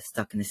there, the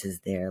stuckness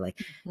is there.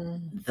 Like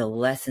the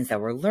lessons that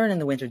we're learning in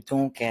the winter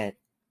don't get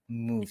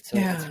moved. So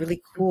it's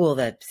really cool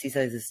that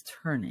Sisa is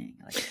turning.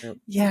 Like, so,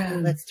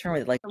 let's turn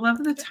with it. Like, I love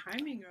the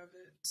timing of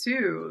it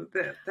too.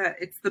 That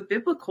it's the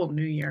biblical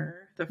New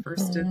Year, the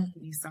first of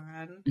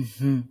Nisan,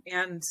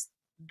 and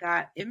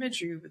that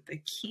imagery with the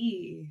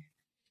key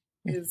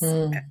is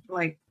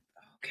like,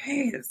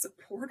 okay, it's a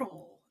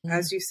portal,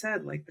 as you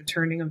said, like the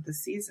turning of the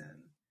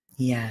season.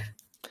 Yeah.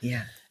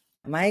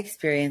 My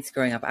experience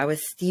growing up, I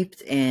was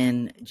steeped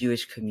in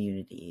Jewish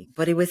community,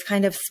 but it was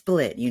kind of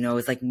split, you know, it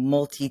was like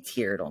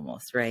multi-tiered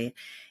almost, right?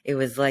 It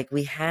was like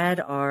we had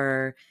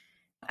our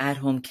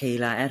at-home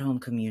keila, at-home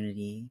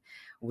community,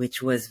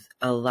 which was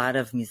a lot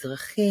of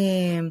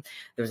mizrahim.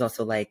 There was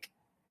also like,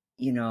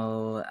 you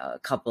know,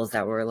 couples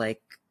that were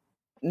like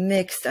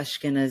mixed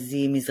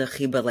Ashkenazi,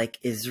 mizrahi, but like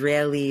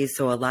Israeli.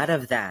 So a lot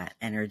of that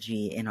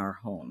energy in our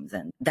homes.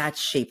 And that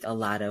shaped a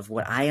lot of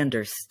what I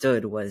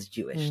understood was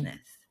Jewishness.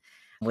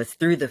 Was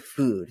through the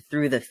food,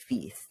 through the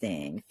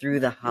feasting, through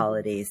the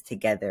holidays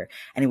together.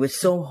 And it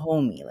was so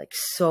homey, like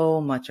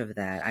so much of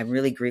that. I'm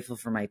really grateful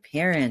for my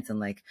parents and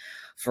like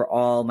for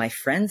all my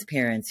friends'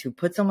 parents who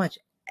put so much,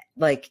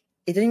 like,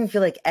 it didn't even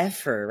feel like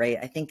effort, right?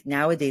 I think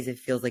nowadays it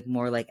feels like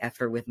more like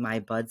effort with my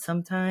bud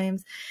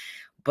sometimes.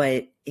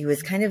 But it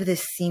was kind of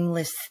this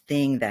seamless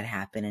thing that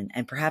happened.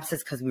 And perhaps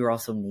it's because we were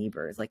also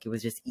neighbors. Like it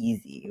was just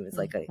easy. It was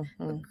like a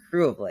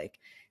crew of like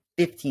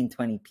 15,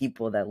 20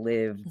 people that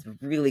lived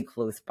really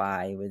close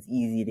by. It was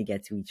easy to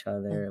get to each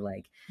other.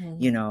 Like,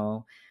 you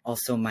know,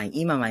 also my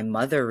my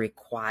mother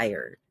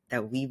required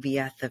that we be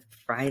at the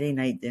Friday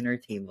night dinner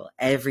table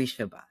every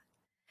Shabbat.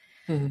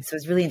 So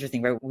it's really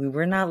interesting, right? We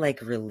were not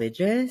like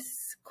religious,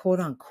 quote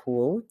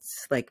unquote,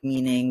 like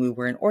meaning we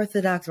weren't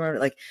Orthodox. Or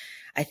like,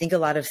 I think a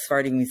lot of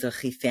Sephardi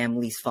Mizrahi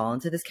families fall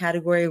into this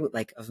category,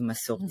 like of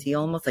Masorti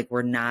almost. Like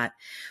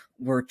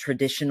we're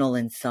traditional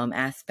in some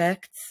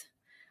aspects,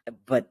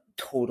 but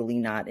totally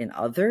not in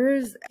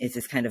others. It's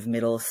this kind of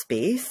middle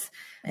space.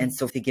 And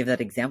so to give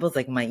that example, it's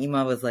like my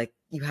ima was like,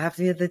 you have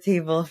to be at the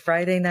table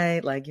Friday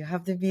night, like you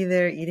have to be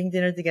there eating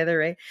dinner together,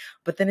 right?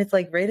 But then it's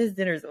like right as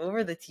dinner's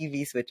over, the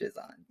TV switches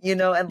on, you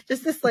know, and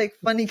just this like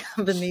funny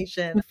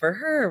combination. For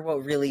her,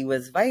 what really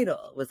was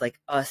vital was like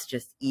us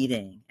just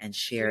eating and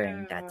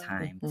sharing that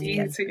time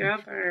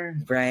together.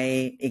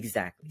 Right,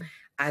 exactly.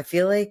 I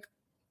feel like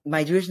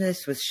my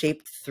Jewishness was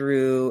shaped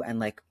through, and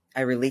like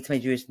I relate to my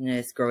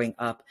Jewishness growing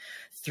up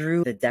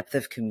through the depth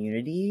of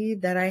community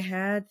that I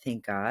had.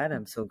 Thank God.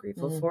 I'm so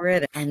grateful for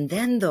it. And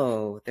then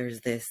though, there's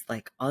this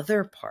like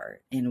other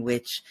part in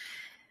which,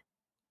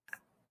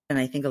 and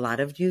I think a lot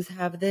of Jews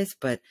have this,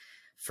 but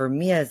for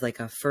me as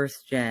like a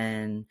first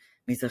gen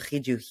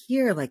Mizrahi Jew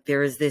here, like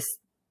there is this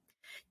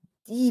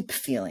deep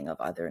feeling of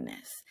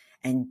otherness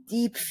and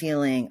deep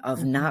feeling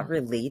of not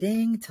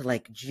relating to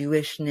like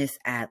Jewishness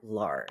at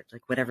large,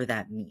 like whatever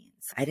that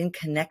means. I didn't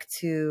connect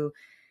to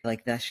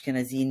like the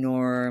Ashkenazi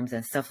norms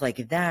and stuff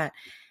like that.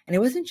 And it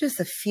wasn't just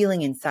a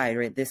feeling inside,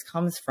 right? This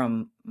comes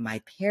from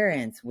my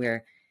parents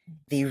where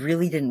they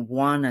really didn't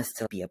want us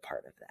to be a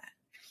part of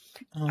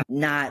that.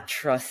 Not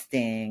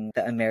trusting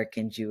the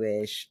American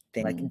Jewish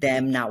thing, like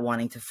them not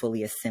wanting to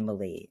fully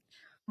assimilate,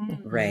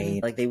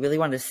 right? Like they really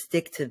wanted to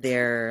stick to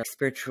their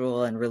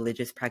spiritual and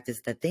religious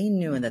practice that they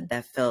knew and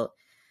that felt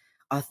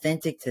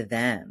authentic to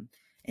them.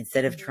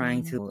 Instead of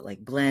trying to like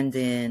blend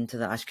into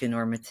the Ashken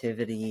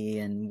normativity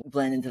and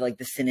blend into like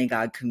the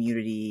synagogue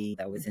community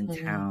that was in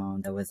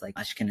town, that was like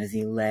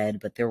Ashkenazi led,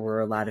 but there were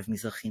a lot of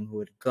Mizrahim who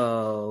would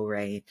go,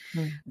 right?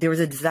 There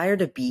was a desire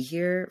to be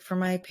here for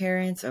my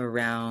parents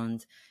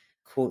around,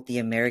 quote, the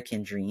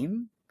American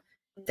dream.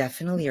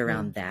 Definitely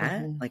around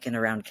that, like and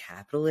around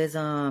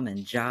capitalism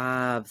and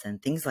jobs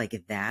and things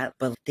like that.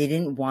 But they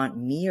didn't want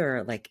me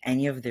or like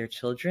any of their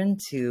children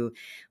to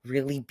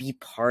really be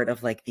part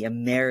of like the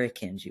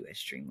American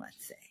Jewish dream,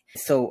 let's say.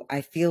 So I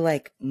feel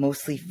like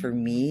mostly for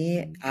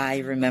me, I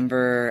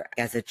remember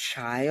as a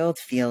child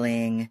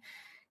feeling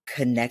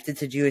connected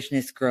to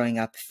Jewishness growing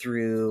up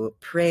through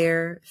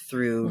prayer,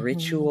 through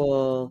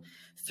ritual,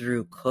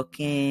 through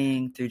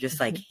cooking, through just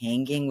like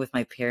hanging with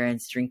my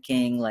parents,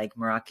 drinking like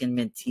Moroccan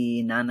mint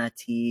tea, nana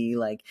tea,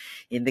 like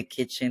in the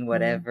kitchen,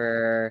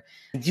 whatever.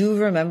 I do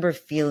remember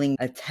feeling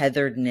a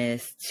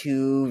tetheredness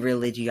to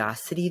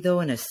religiosity though,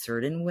 in a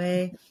certain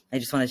way. I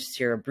just want to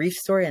share a brief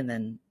story and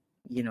then,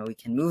 you know, we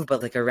can move,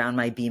 but like around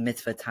my B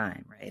mitzvah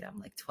time, right? I'm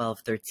like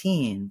 12,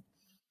 13.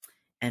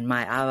 And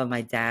my Abba,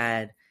 my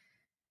dad,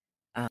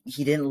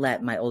 he didn't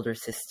let my older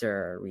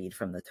sister read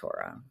from the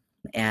Torah.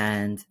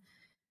 And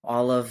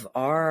all of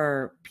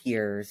our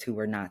peers who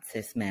were not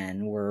cis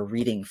men were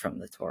reading from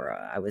the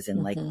Torah. I was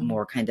in like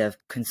more kind of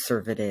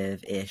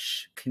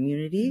conservative-ish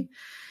community.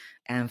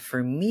 And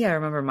for me, I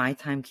remember my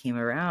time came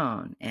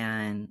around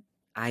and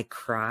I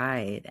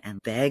cried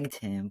and begged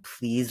him,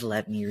 please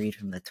let me read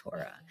from the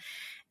Torah.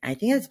 I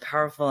think it's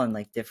powerful on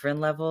like different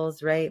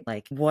levels, right?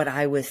 Like what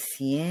I was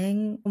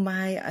seeing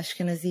my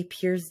Ashkenazi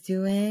peers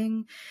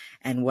doing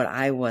and what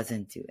I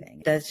wasn't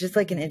doing. That's just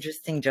like an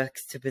interesting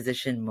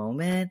juxtaposition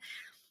moment.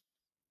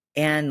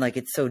 And like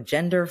it's so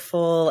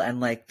genderful and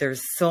like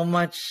there's so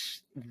much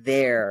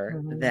there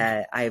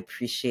that I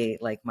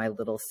appreciate like my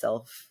little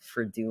self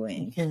for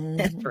doing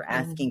and for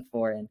asking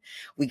for. And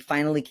we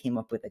finally came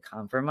up with a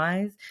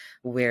compromise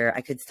where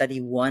I could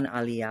study one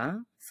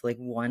aliyah, so like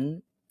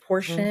one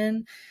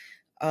portion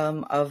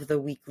of the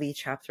weekly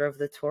chapter of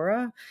the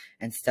Torah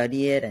and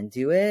study it and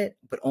do it,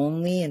 but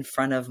only in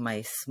front of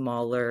my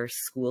smaller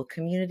school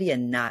community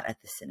and not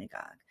at the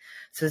synagogue.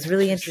 So it's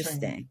really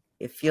interesting.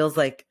 It feels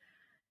like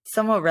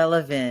somewhat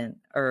relevant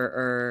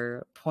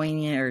or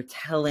poignant or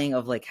telling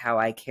of like how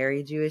I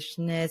carry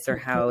Jewishness or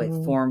how it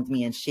formed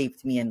me and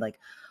shaped me and like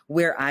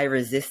where I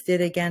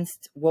resisted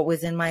against what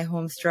was in my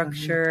home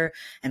structure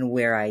and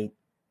where I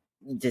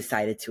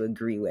decided to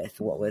agree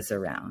with what was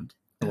around,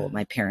 what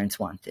my parents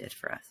wanted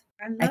for us.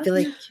 I feel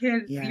like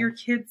your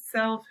kid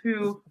self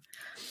who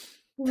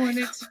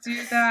wanted to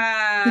do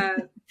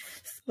that.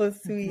 So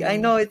sweet. I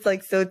know it's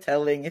like so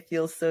telling. It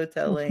feels so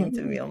telling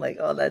to me. I'm like,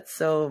 oh, that's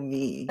so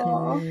me.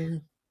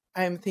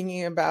 I'm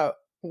thinking about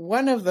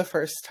one of the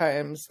first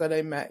times that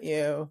I met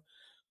you.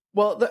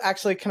 Well,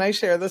 actually, can I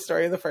share the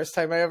story of the first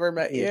time I ever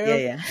met you?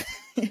 Yeah.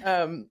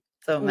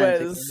 So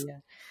magical. Was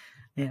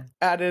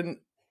at an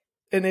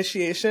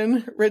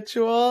initiation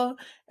ritual,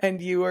 and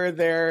you were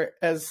there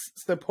as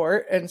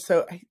support. And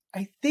so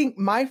I think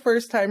my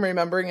first time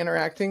remembering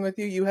interacting with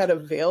you, you had a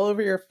veil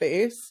over your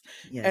face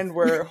and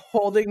were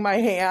holding my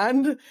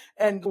hand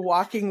and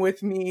walking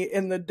with me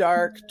in the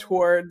dark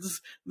towards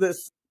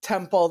this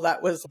temple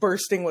that was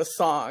bursting with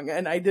song.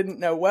 And I didn't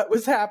know what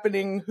was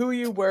happening, who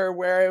you were,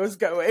 where I was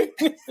going,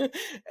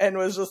 and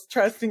was just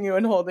trusting you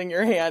and holding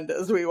your hand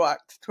as we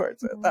walked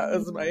towards it. That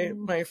was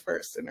my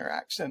first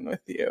interaction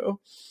with you.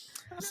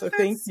 So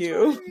thank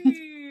you.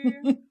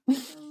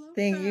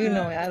 Thank you.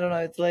 No, I don't know.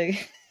 It's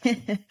like,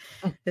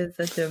 it's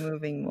such a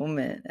moving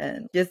moment.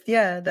 And just,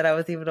 that I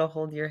was able to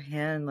hold your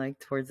hand like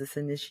towards this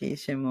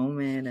initiation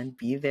moment and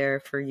be there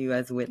for you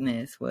as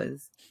witness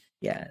was,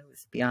 it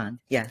was beyond.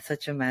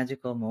 Such a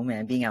magical moment.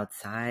 And being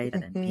outside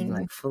and being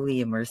like fully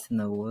immersed in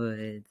the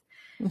woods.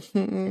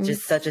 It's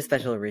just such a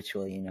special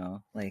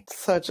ritual, like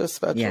such a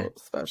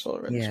special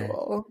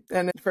ritual.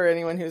 And for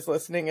anyone who's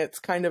listening, it's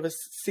kind of a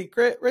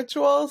secret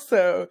ritual.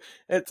 So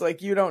it's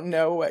like, you don't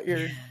know what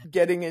you're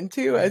getting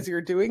into as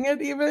you're doing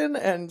it even.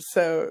 And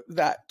so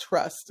that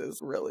trust is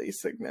really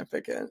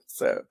significant.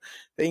 So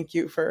thank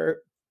you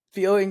for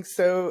feeling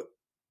so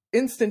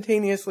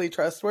instantaneously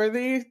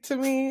trustworthy to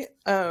me.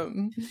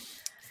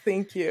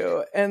 Thank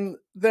you. And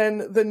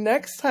then the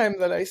next time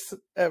that I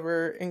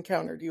ever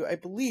encountered you, I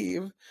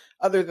believe,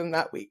 other than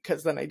that week,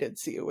 because then I did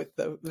see you with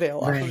the veil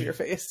off of your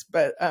face,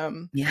 but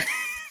unveiled.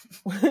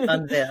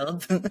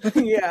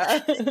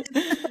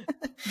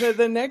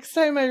 The next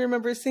time I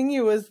remember seeing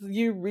you was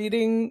you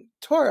reading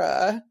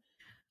Torah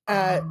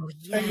at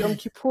a Yom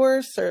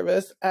Kippur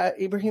service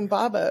at Ibrahim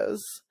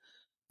Baba's.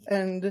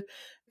 And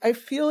I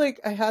feel like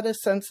I had a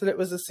sense that it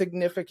was a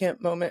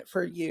significant moment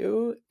for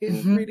you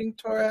in reading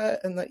Torah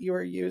and that you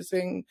were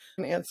using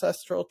an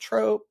ancestral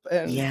trope.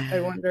 And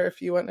I wonder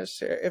if you want to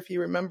share, if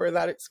you remember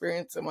that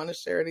experience and want to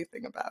share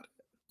anything about it.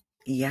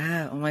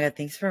 Yeah. Oh my God.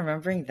 Thanks for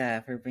remembering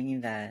that, for bringing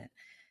that.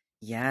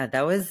 Yeah,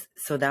 that was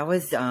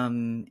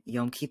Yom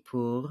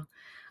Kippur.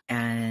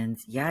 And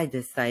I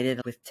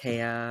decided with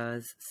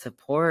Tea's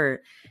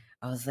support,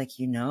 I was like,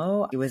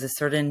 it was a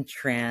certain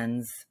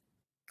trans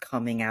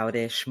coming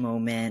out-ish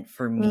moment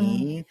for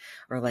me,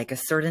 or like a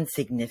certain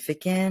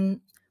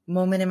significant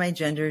moment in my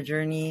gender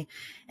journey,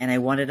 and I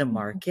wanted to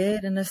mark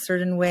it in a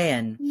certain way,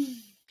 and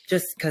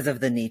just because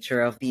of the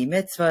nature of the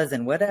mitzvahs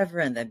and whatever,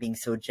 and that being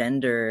so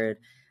gendered,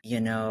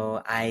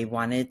 I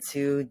wanted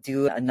to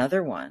do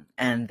another one,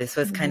 and this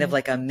was kind of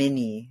like a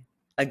mini.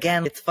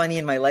 Again, it's funny,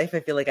 in my life I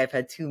feel like I've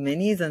had two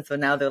minis, and so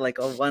now they're like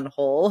a one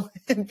whole.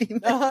 So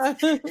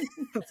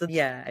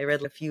I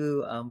read a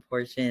few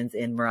portions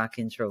in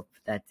Moroccan trope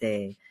that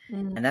day,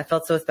 and that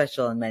felt so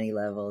special on many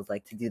levels,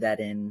 like to do that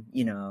in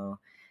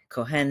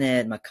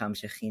Kohenet, Makam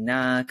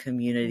Shekhinah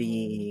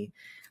community.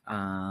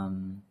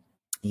 That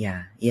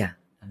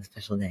was a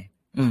special day.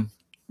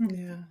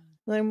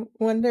 I'm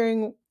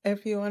wondering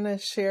if you want to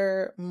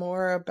share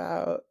more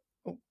about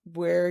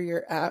where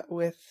you're at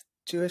with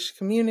Jewish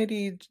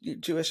community,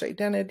 Jewish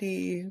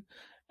identity,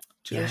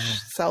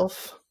 Jewish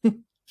self. Oh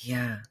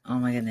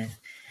my goodness.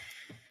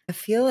 I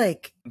feel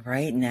like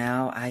right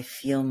now I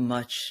feel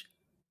much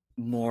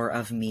more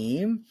of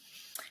me.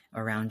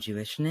 around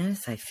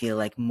Jewishness. I feel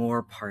like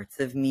more parts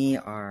of me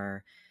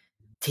are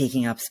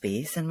taking up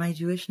space in my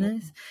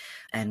Jewishness,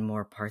 and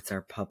more parts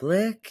are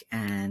public,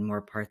 and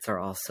more parts are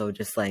also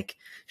just like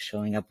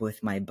showing up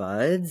with my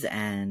buds.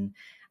 And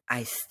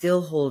I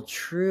still hold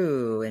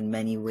true in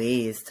many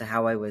ways to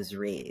how I was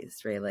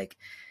raised, right? Like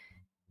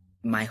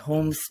my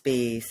home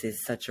space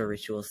is such a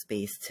ritual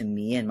space to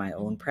me in my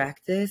own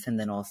practice, and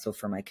then also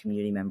for my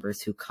community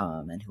members who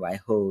come and who I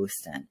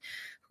host and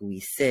who we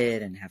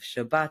sit and have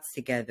Shabbats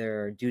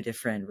together, or do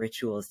different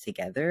rituals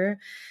together.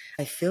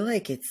 I feel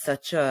like it's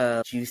such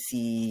a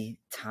juicy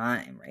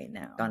time right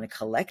now on a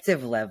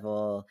collective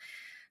level.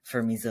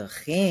 For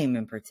mizrahim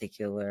in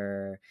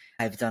particular,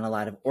 I've done a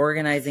lot of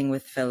organizing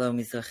with fellow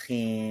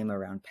mizrahim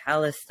around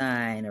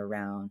Palestine,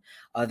 around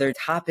other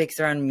topics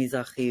around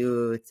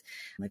mizrahiyut,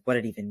 like what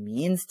it even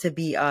means to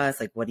be us,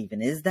 like what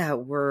even is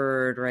that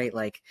word, right?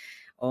 Like,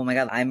 oh my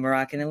God, I'm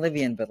Moroccan and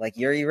Libyan, but like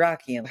you're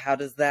Iraqi. And how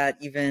does that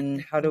even,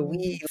 how do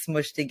we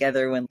smush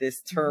together when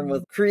this term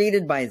was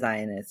created by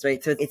Zionists,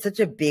 right? So it's such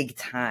a big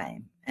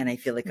time. And I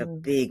feel like a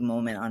big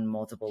moment on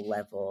multiple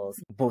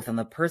levels, both on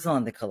the personal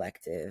and the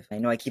collective. I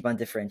know I keep on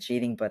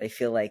differentiating, but I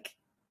feel like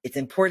it's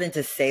important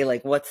to say,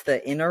 like, what's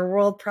the inner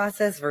world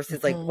process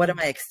versus like, what am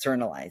I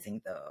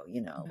externalizing though?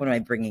 You know, what am I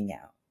bringing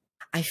out?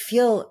 I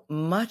feel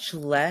much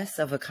less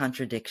of a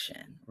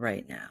contradiction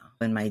right now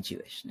in my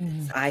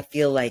Jewishness. I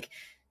feel like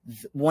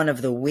one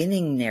of the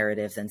winning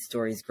narratives and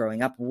stories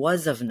growing up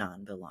was of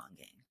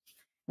non-belonging.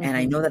 And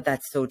I know that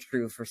that's so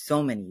true for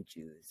so many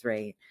Jews,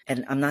 right?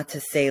 And I'm not to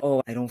say,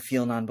 oh, I don't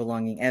feel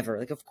non-belonging ever.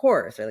 Like, of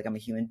course, right? Like I'm a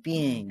human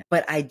being,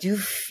 but I do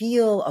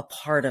feel a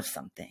part of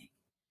something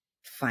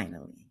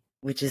finally,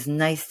 which is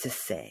nice to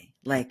say.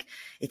 Like,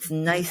 it's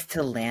nice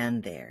to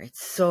land there.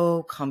 It's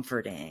so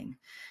comforting.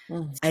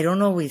 I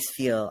don't always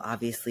feel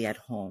obviously at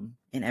home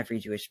in every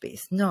Jewish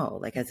space. No,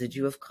 like as a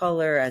Jew of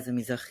color, as a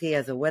mizrahi,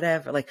 as a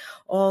whatever, like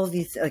all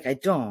these, like I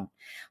don't,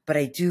 but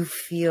I do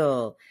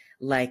feel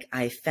like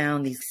I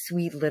found these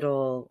sweet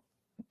little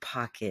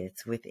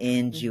pockets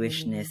within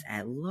Jewishness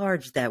at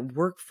large that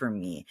work for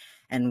me,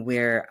 and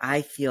where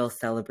I feel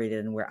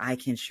celebrated and where I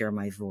can share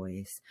my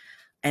voice.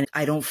 And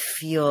I don't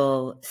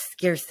feel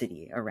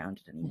scarcity around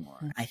it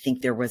anymore. I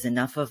think there was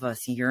enough of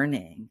us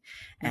yearning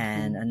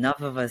and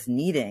enough of us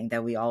needing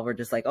that we all were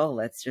just like, oh,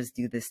 let's just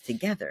do this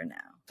together now.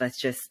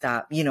 Let's just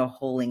stop, you know,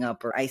 holding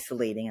up or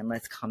isolating, and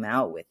let's come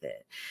out with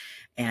it.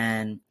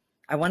 And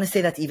I want to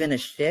say that's even a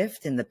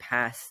shift in the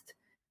past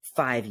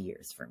 5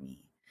 years for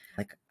me.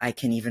 Like I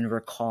can even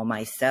recall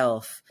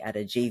myself at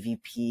a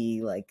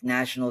JVP, like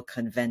national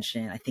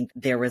convention. I think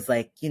there was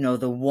like, you know,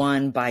 the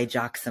one by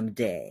Joxum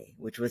Day,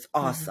 which was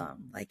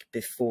awesome, like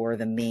before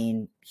the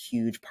main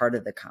huge part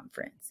of the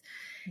conference.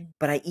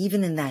 But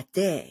even in that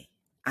day,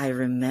 I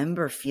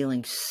remember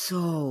feeling so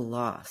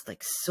lost,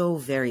 like so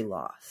very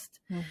lost,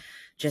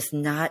 just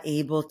not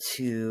able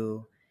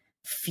to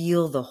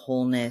feel the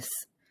wholeness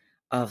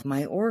of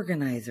my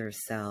organizer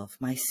self,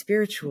 my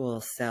spiritual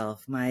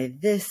self, my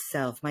this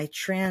self, my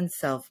trans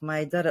self,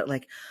 my da-da.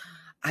 Like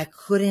I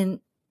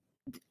couldn't,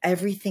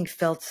 everything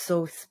felt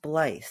so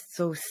spliced,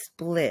 so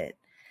split,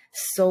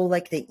 so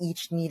like they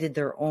each needed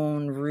their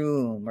own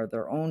room or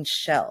their own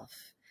shelf,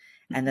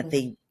 and that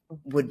they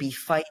would be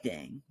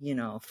fighting, you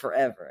know,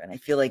 forever. And I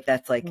feel like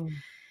that's like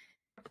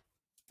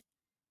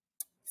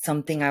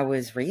something I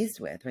was raised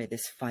with, right?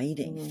 This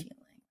fighting feeling.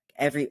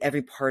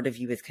 Every part of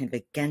you is kind of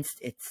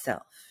against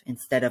itself,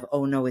 instead of,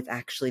 oh no, it's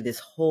actually this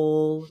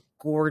whole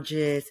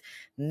gorgeous,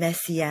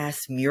 messy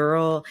ass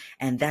mural,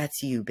 and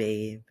that's you,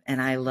 babe,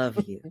 and I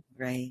love you,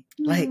 right?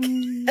 Like,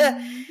 you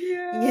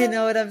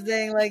know what I'm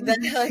saying? Like that,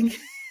 like,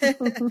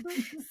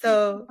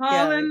 so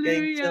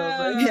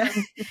Hallelujah.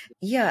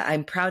 Yeah,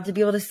 I'm proud to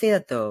be able to say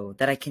that though,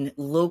 that I can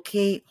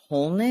locate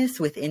wholeness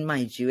within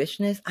my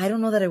Jewishness. I don't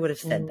know that I would have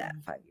said that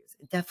 5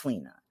 years.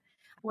 Definitely not.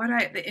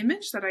 The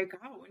image that I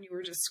got when you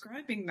were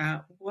describing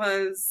that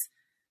was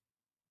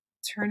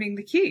turning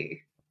the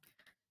key.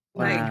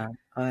 Wow.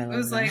 Like, it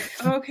was like,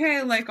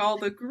 okay, like all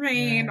the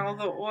grain, all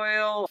the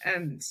oil,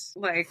 and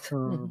like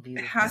so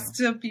it has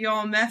to be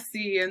all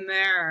messy in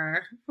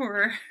there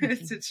for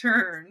it to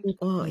turn.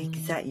 Oh,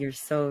 exactly. You're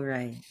so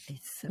right.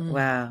 It's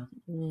wow.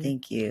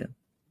 Thank you.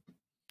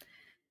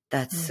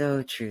 That's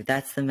so true.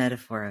 That's the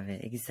metaphor of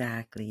it.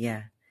 Exactly.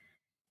 Yeah.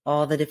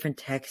 All the different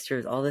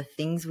textures, all the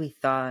things we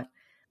thought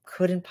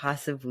couldn't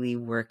possibly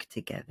work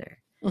together.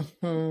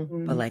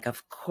 But like,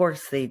 of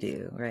course they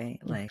do, right?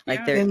 Like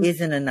there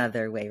isn't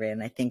another way, right?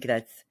 And I think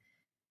that's,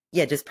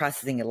 just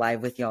processing it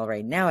live with y'all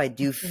right now. I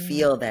do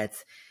feel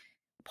that's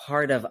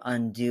part of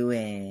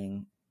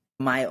undoing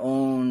my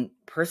own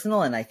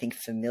personal and I think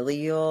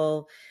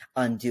familial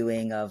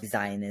undoing of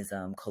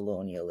Zionism,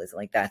 colonialism.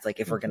 Like that's like,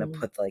 if we're going to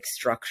put like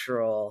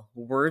structural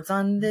words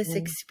on this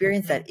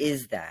experience, that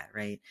is that,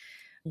 right?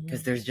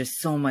 Because there's just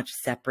so much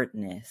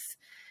separateness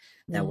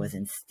that was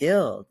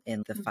instilled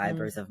in the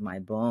fibers of my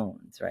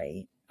bones,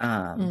 right?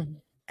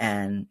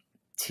 And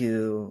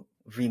to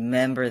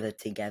remember the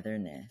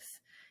togetherness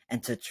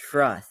and to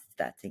trust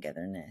that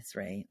togetherness,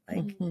 right?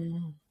 Like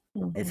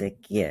is a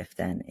gift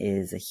and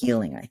is a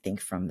healing, I think,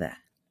 from that.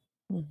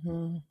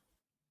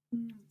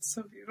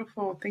 So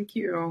beautiful. Thank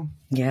you.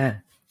 Yeah.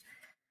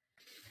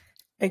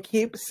 I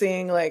keep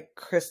seeing like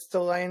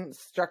crystalline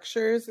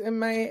structures in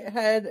my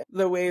head,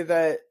 the way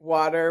that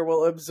water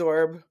will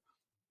absorb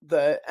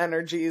the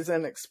energies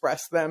and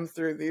express them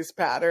through these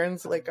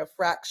patterns, like a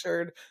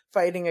fractured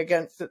fighting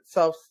against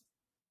itself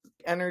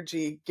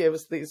energy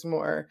gives these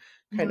more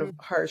kind of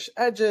harsh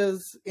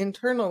edges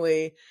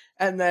internally.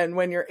 And then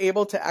when you're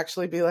able to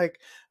actually be like,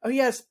 oh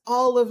yes,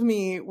 all of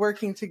me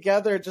working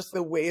together, just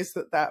the ways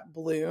that that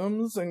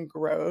blooms and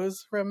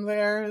grows from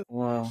there.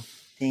 Whoa.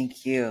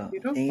 Thank you.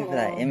 Beautiful. Thank you for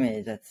that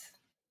image.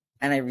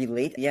 And I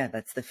relate. Yeah,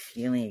 that's the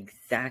feeling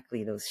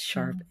exactly. Those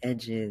sharp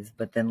edges,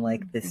 but then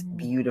like this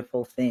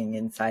beautiful thing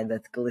inside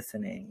that's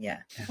glistening. Yeah.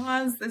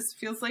 Maz, this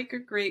feels like a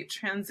great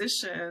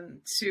transition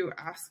to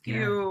ask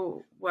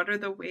you, what are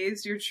the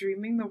ways you're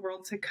dreaming the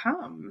world to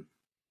come?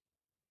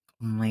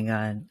 Oh my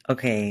God.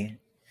 Okay.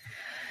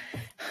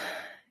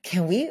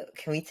 Can we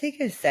take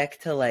a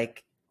sec to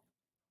like,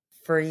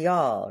 for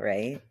y'all,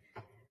 right?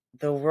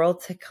 The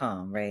world to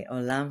come, right?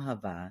 Olam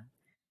haba.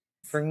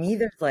 For me,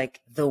 there's like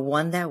the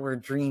one that we're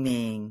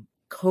dreaming,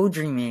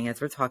 co-dreaming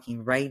as we're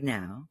talking right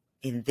now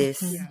in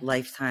this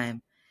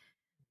lifetime.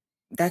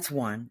 That's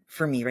one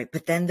for me, right?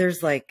 But then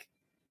there's like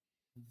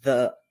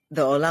the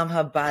Olam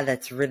Haba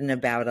that's written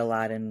about a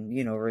lot in,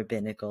 you know,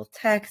 rabbinical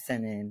texts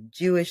and in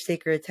Jewish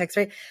sacred texts,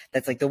 right?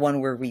 That's like the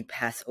one where we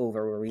pass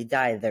over, where we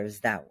die. There's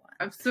that one.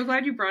 I'm so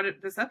glad you brought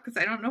this up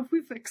because I don't know if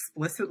we've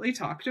explicitly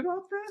talked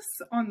about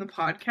this on the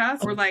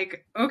podcast. We're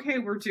like, okay,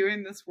 we're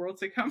doing this world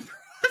to come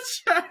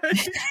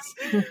project.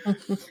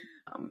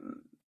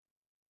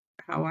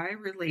 How I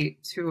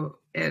relate to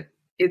it,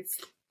 it's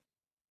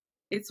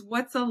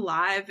what's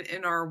alive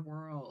in our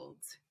world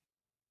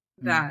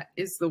that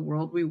is the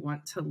world we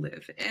want to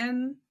live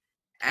in,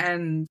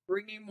 and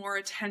bringing more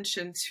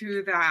attention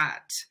to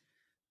that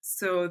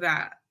so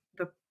that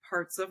the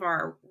parts of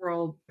our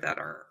world that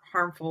are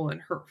harmful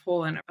and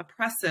hurtful and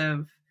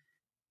oppressive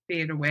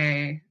fade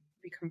away,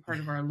 become part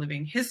of our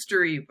living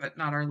history, but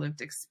not our lived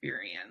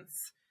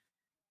experience.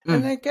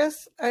 And I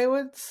guess I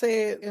would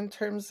say, in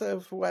terms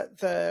of what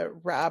the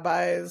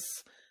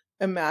rabbis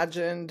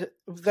imagined,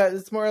 that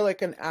is more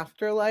like an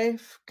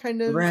afterlife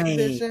kind of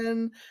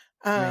vision.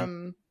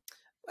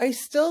 I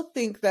still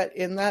think that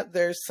in that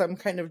there's some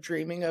kind of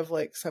dreaming of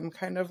like some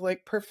kind of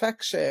like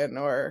perfection,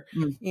 or,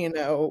 you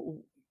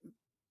know,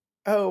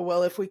 oh,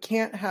 well, if we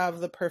can't have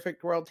the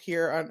perfect world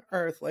here on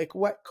earth, like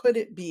what could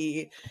it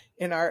be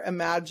in our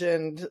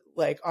imagined,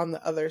 like on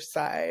the other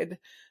side?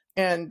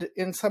 And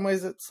in some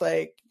ways it's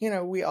like, you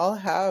know, we all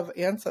have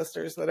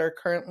ancestors that are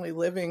currently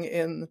living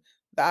in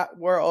that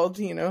world,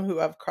 you know, who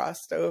have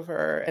crossed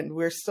over, and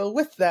we're still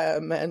with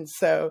them. And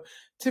so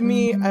to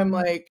me, I'm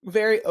like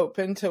very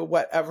open to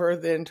whatever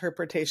the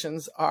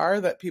interpretations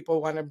are that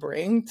people want to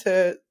bring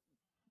to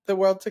the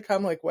world to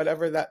come, like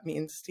whatever that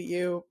means to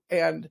you,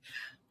 and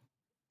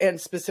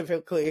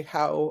specifically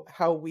how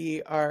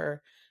we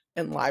are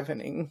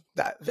enlivening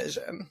that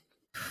vision.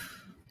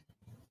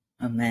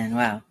 Oh man,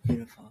 wow,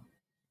 beautiful.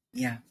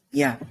 Yeah.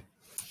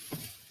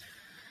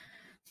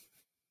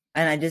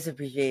 And I just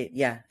appreciate,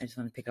 I just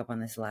want to pick up on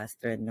this last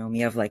thread,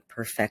 Nomy, of like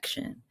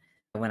perfection.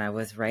 When I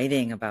was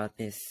writing about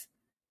this,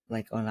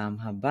 like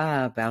Olam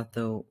Haba, about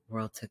the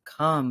world to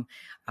come,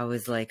 I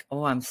was like,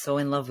 oh, I'm so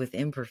in love with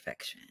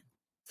imperfection.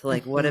 So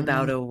like, what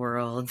about a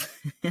world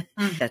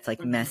that's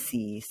like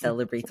messy,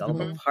 celebrates all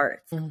the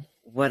parts?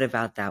 What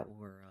about that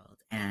world?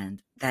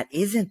 And that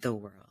isn't the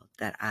world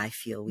that I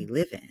feel we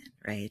live in,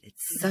 right?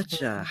 It's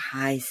such a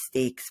high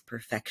stakes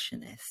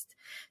perfectionist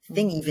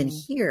thing, even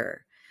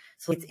here.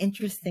 So it's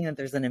interesting that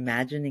there's an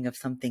imagining of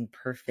something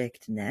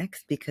perfect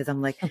next, because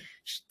I'm like,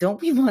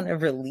 don't we want a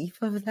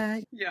relief of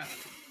that? Yeah.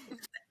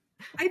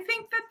 I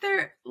think that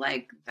they're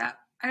like that.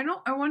 I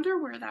wonder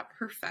where that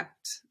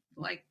perfect,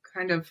 like,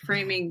 kind of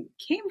framing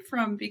came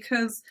from,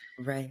 because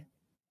I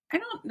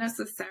don't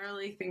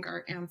necessarily think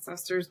our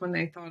ancestors, when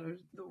they thought of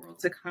the world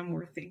to come,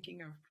 were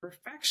thinking of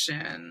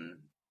perfection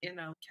in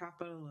a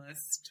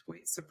capitalist,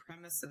 white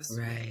supremacist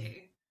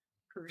way,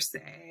 per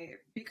se,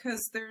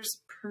 because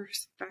there's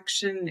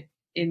perfection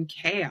in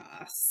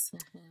chaos.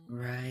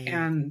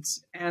 And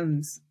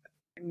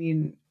I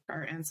mean,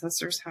 our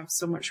ancestors have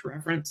so much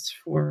reverence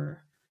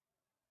for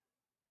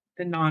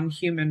the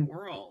non-human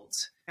world,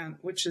 and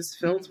which is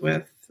filled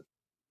with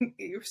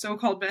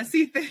so-called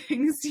messy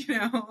things, you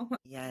know?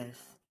 Yes.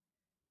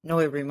 No,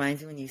 it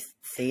reminds me when you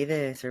say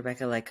this,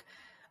 Rebecca, like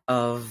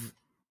of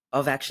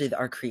actually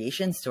our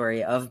creation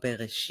story of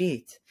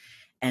Bereshit,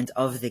 and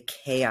of the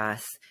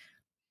chaos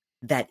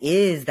that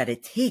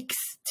it takes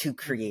to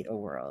create a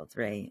world,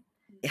 right?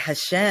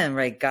 Hashem,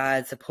 right?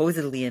 God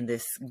supposedly in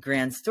this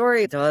grand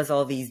story does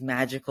all these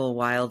magical,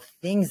 wild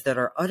things that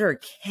are utter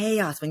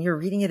chaos. When you're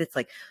reading it, it's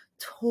like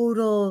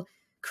total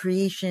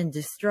creation,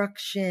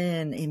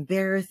 destruction,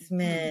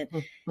 embarrassment,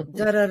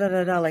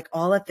 like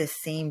all at the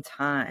same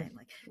time,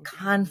 like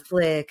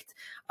conflict,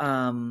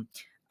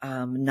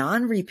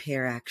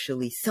 non-repair,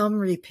 actually, some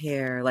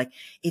repair. Like,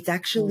 it's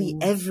actually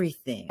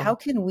everything. How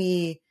can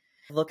we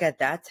look at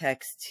that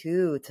text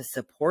too to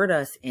support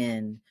us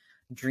in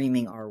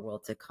dreaming our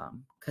world to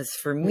come? Because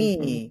for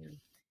me,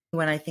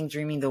 when I think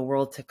dreaming the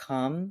world to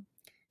come,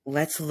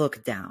 let's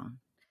look down.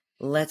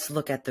 Let's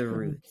look at the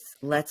roots.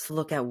 Let's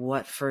look at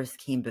what first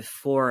came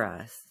before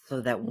us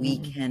so that we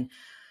can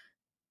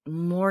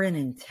more in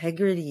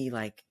integrity,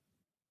 like,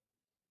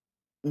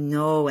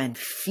 know and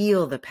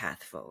feel the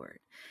path forward,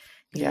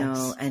 you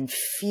know, and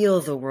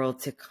feel the world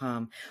to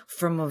come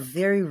from a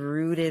very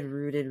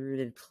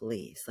rooted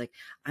place. Like,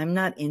 I'm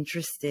not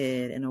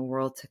interested in a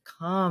world to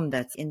come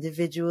that's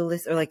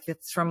individualist or like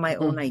that's from my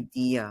own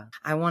idea.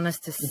 I want us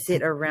to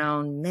sit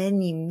around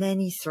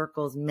many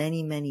circles,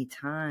 many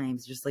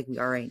times, just like we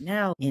are right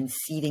now, in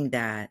seeding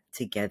that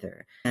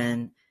together.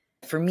 And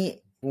for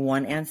me,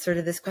 one answer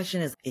to this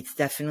question is it's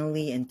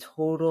definitely in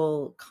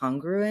total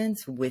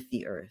congruence with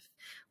the earth,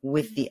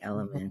 with the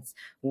elements,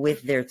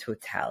 with their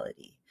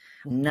totality,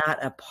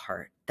 not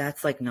apart.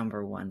 That's like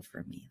number one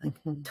for me, like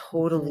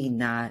totally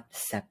not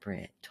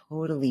separate,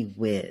 totally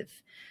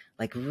with,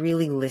 like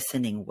really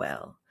listening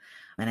well.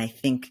 And I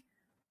think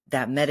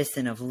that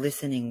medicine of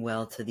listening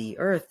well to the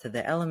earth, to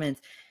the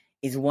elements,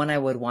 is one I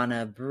would want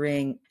to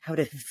bring, how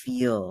to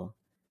feel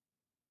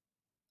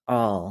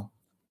all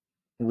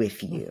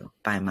with you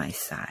by my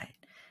side.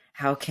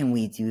 How can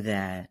we do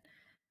that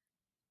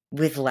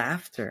with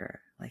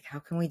laughter? Like, how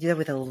can we do that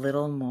with a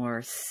little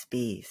more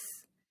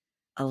space,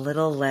 a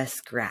little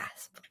less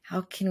grasp? How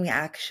can we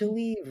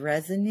actually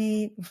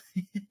resonate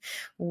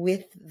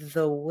with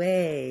the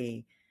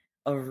way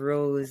a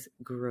rose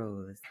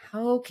grows?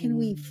 How can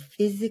we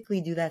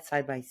physically do that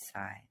side by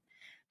side?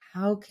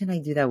 How can I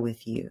do that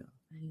with you?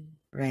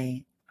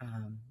 Right?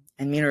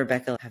 And me and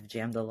Rebecca have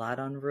jammed a lot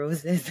on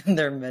roses and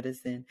their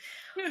medicine.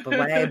 But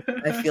why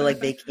I feel like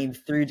they came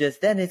through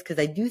just then is because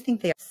I do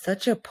think they are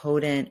such a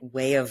potent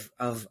way of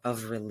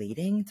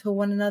relating to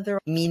one another,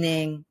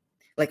 meaning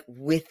like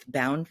with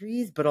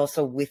boundaries, but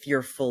also with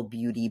your full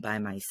beauty by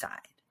my side.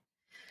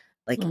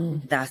 Like,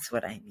 that's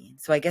what I mean.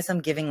 So I guess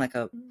I'm giving like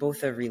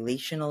both a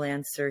relational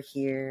answer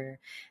here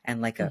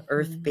and like a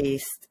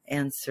earth-based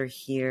answer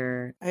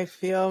here. I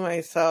feel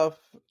myself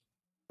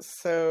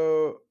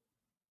so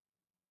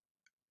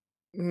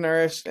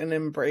nourished and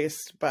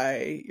embraced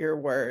by your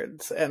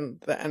words and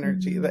the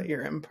energy that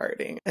you're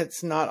imparting.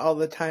 It's not all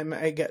the time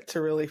I get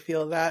to really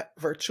feel that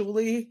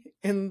virtually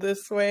in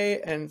this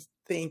way. And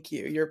thank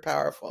you. You're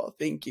powerful.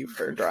 Thank you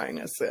for drawing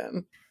us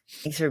in.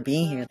 Thanks for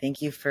being here.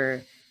 Thank you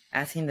for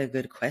asking the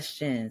good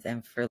questions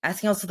and for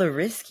asking also the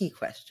risky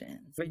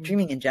questions. We're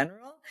dreaming in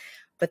general,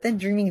 but then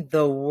dreaming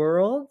the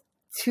world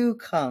to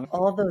come.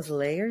 All those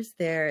layers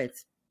there,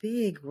 it's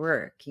big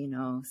work, you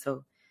know?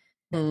 So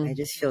I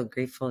just feel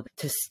grateful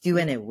to stew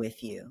in it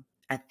with you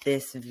at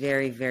this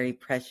very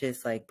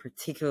precious, like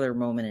particular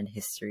moment in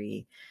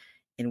history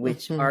in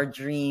which our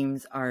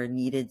dreams are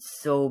needed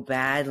so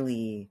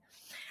badly.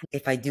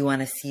 If I do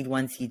want to seed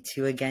one, seed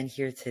two again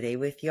here today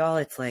with y'all,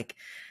 it's like,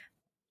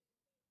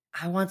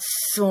 I want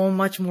so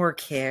much more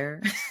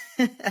care.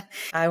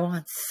 I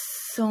want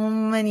so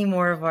many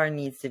more of our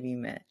needs to be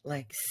met.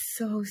 Like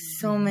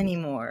so many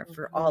more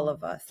for all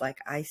of us. Like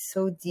I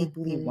so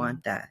deeply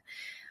want that.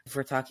 If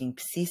we're talking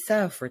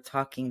psisa, if we're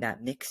talking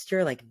that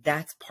mixture, like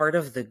that's part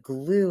of the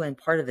glue and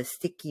part of the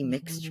sticky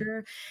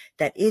mixture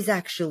that is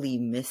actually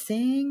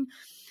missing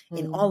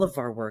in all of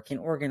our work, in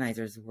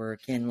organizers' work,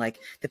 in like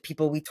the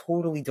people we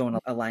totally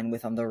don't align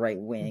with on the right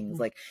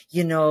wings. Like,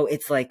 you know,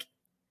 it's like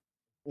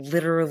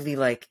literally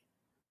like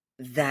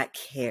that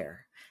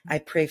care. I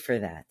pray for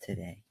that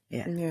today.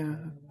 Yeah. Yeah.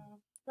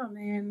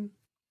 Amen.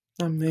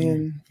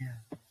 Amen.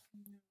 Yeah.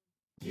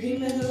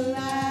 Dreaming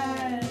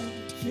alive,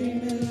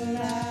 dreaming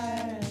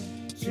alive,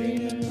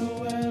 dreaming the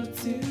world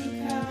to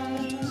come.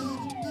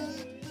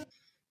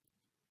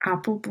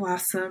 Apple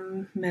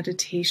blossom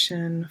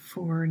meditation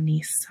for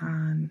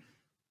Nisan.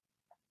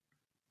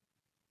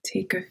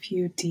 Take a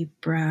few deep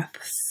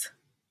breaths.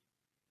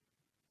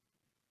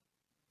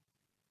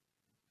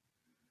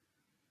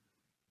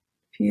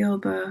 Feel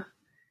the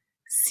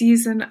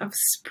season of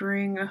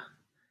spring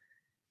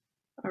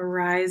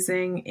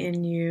arising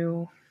in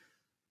you.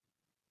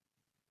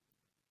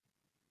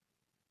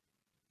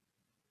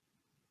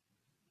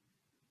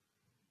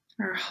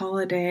 Our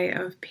holiday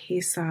of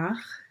Pesach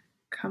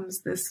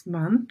comes this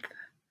month.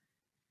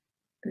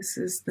 This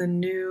is the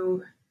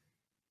new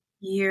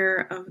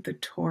year of the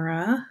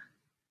Torah.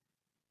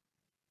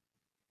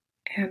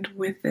 And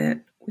with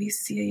it, we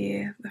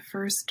see the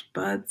first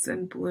buds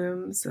and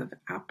blooms of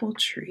apple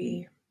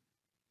tree.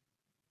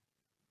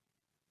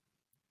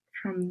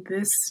 From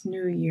this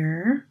new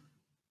year,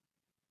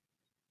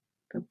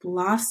 the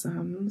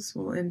blossoms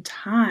will in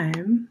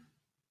time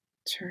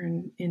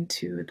turn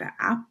into the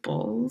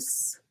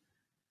apples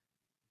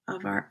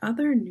of our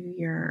other new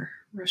year,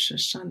 Rosh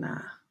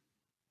Hashanah.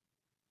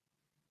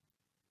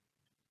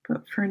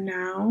 But for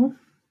now,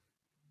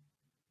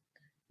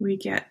 we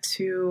get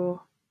to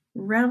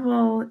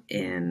revel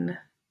in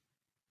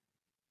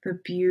the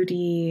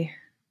beauty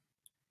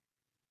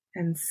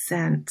and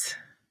scent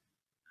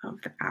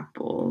of the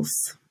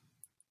apples.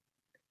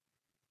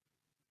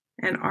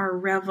 And our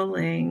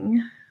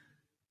reveling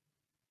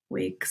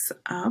wakes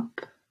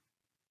up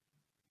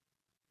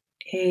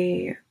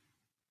a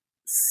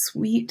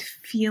sweet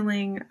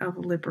feeling of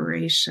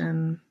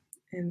liberation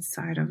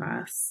inside of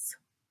us.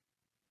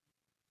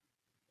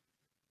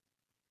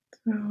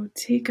 So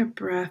take a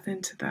breath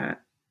into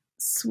that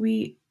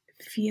sweet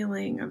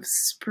feeling of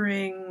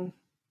spring,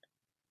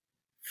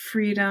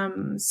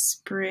 freedom,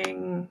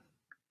 spring,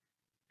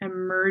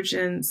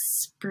 emergence,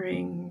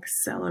 spring,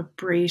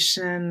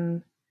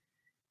 celebration,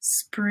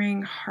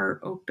 spring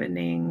heart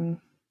opening.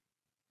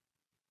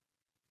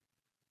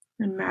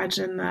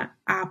 Imagine that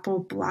apple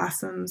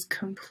blossoms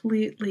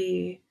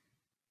completely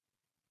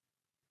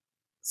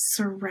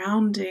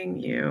surrounding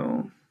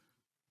you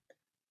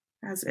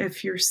as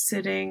if you're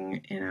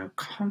sitting in a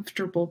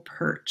comfortable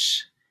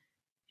perch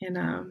in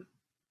a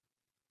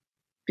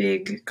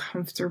big,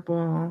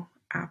 comfortable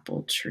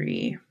apple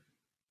tree.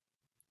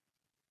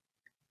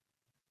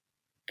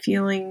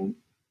 Feeling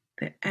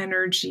the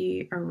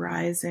energy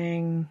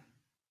arising,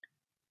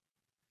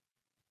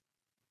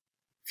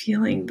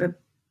 feeling the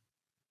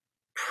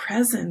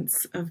presence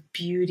of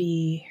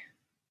beauty,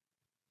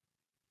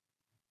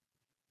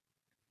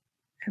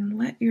 and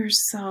let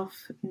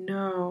yourself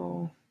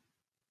know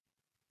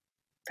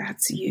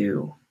that's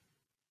you.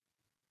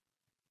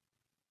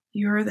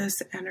 You're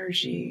this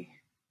energy.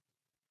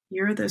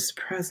 You're this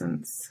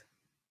presence.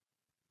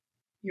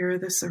 You're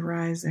this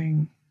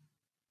arising.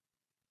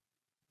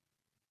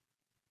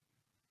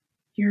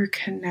 You're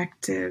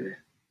connected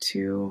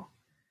to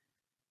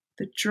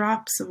the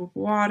drops of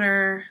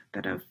water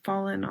that have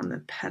fallen on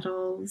the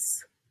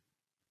petals,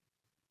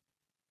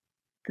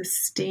 the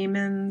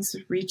stamens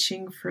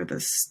reaching for the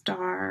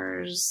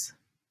stars,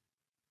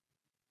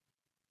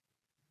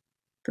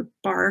 the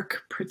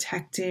bark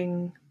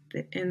protecting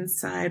the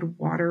inside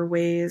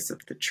waterways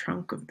of the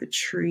trunk of the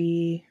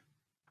tree,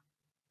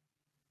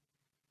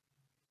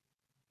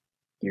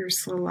 your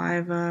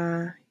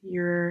saliva,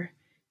 your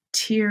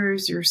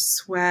tears, your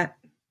sweat.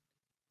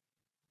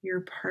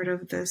 You're part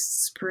of this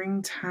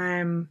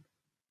springtime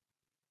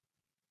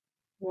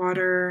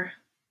water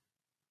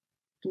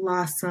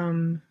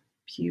blossom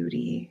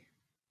beauty.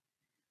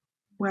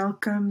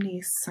 Welcome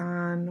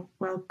Nisan,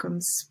 welcome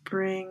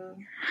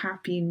spring,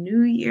 happy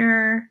new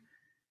year,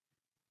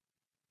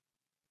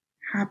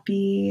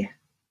 happy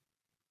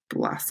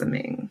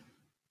blossoming.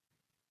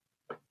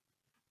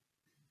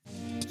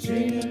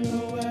 Dreaming the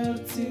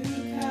world to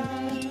come.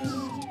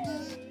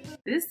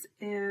 This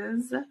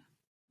is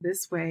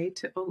This Way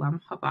to Olam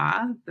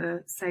Haba,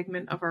 the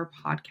segment of our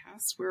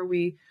podcast where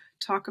we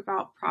talk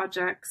about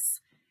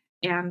projects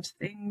and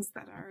things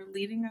that are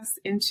leading us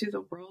into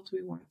the world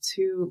we want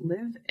to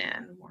live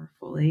in more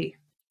fully.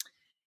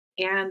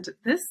 And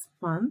this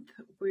month,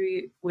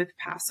 with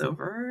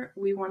Passover,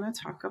 we want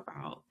to talk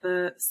about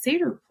the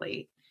Seder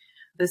plate.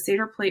 The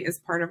Seder plate is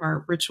part of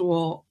our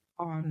ritual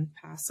on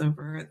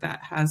Passover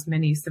that has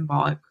many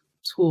symbolic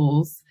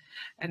tools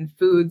and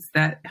foods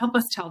that help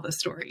us tell the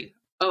story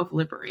of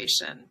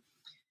liberation.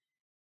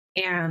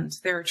 And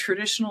there are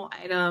traditional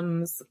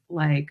items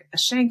like a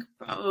shank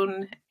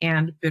bone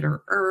and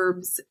bitter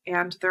herbs.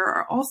 And there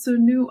are also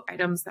new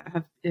items that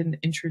have been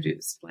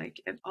introduced,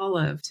 like an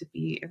olive to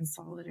be in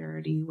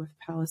solidarity with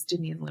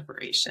Palestinian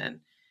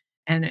liberation.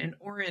 And an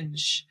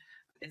orange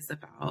is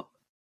about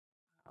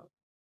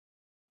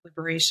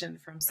liberation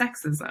from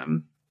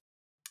sexism.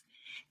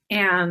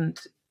 And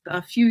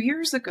a few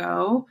years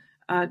ago,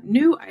 a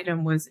new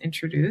item was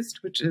introduced,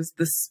 which is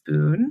the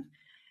spoon.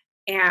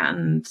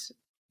 And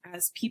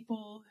as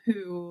people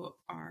who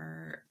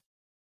are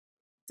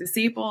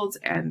disabled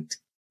and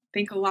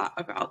think a lot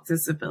about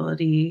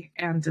disability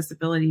and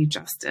disability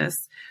justice,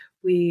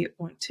 we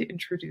want to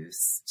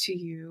introduce to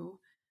you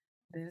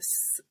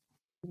this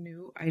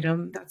new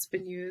item that's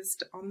been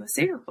used on the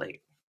Seder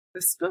plate,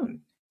 the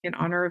spoon, in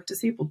honor of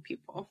disabled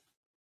people.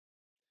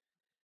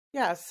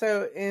 Yeah,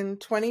 so in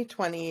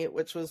 2020,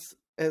 which was,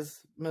 as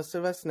most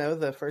of us know,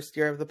 the first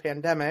year of the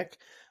pandemic,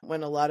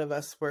 when a lot of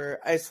us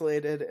were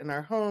isolated in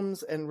our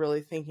homes and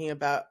really thinking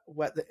about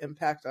what the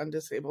impact on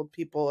disabled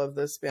people of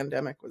this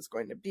pandemic was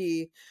going to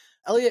be,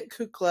 Elliot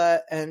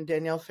Kukla and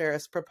Danielle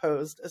Ferris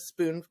proposed a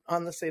spoon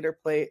on the Seder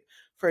plate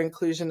for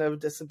inclusion of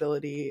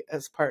disability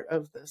as part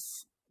of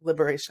this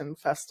Liberation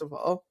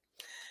Festival.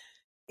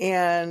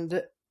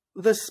 And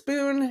the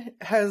spoon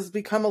has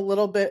become a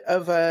little bit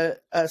of a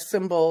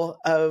symbol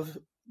of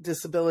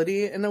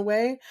disability in a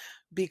way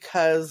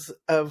because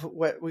of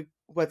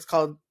what's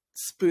called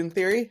spoon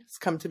theory. It's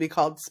come to be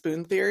called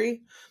spoon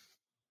theory.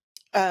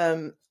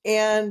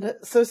 And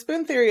so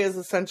spoon theory is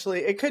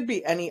essentially, it could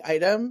be any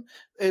item.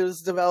 It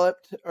was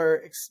developed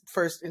or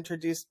first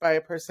introduced by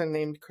a person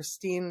named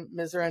Christine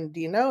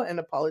Miserandino, and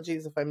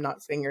apologies if I'm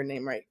not saying your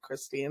name right,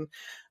 Christine.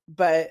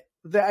 But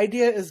the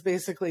idea is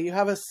basically you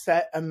have a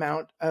set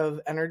amount of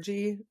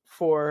energy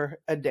for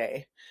a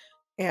day.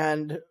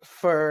 And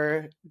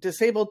for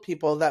disabled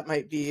people, that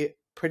might be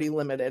pretty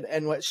limited.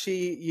 And what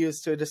she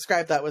used to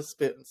describe that was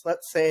spoons.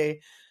 Let's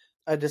say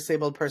a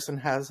disabled person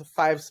has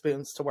 5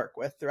 spoons to work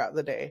with throughout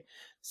the day.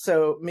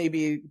 So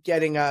maybe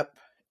getting up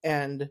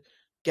and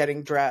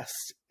getting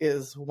dressed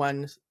is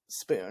 1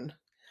 spoon.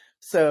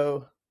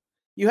 So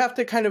you have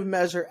to kind of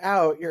measure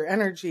out your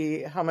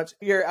energy, how much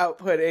you're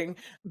outputting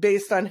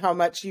based on how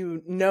much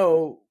you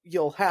know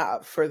you'll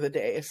have for the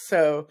day.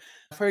 So,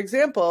 for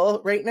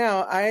example, right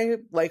now I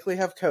likely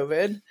have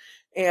COVID,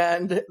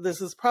 and this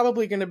is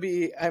probably going to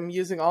be, I'm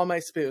using all my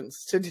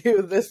spoons to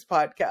do this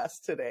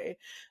podcast today.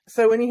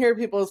 So when you hear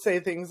people say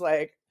things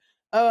like,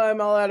 oh,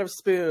 I'm all out of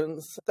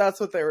spoons,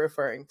 that's what they're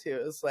referring to,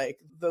 is like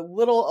the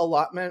little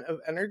allotment of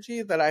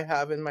energy that I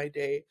have in my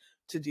day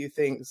to do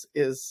things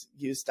is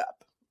used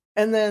up.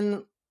 And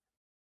then,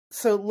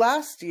 so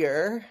last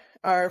year,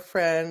 our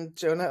friend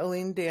Jonah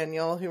Aline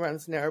Daniel, who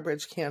runs Narrow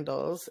Bridge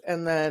Candles,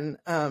 and then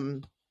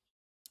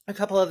a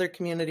couple other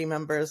community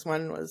members.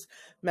 One was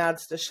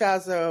Mads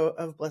DeShazo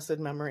of blessed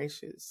memory.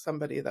 She's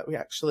somebody that we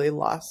actually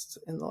lost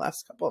in the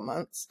last couple of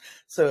months.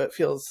 So it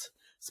feels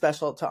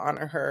special to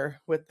honor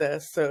her with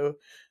this. So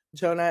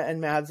Jonah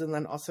and Mads, and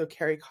then also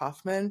Carrie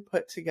Kaufman,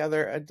 put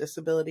together a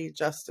Disability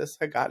Justice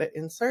Haggadah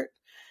insert.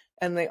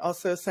 And they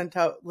also sent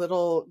out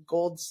little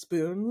gold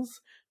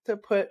spoons to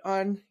put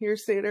on your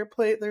Seder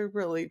plate. They're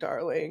really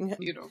darling.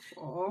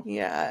 Beautiful.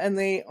 Yeah. And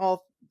they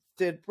all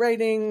did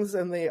writings,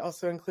 and they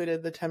also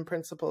included the 10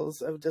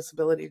 Principles of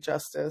Disability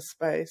Justice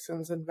by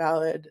Sins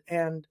Invalid.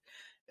 And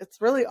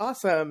it's really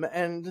awesome.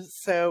 And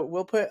so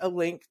we'll put a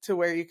link to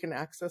where you can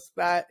access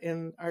that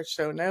in our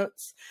show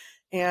notes.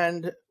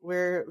 And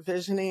we're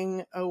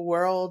visioning a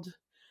world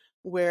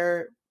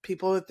where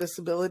people with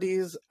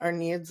disabilities, our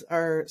needs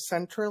are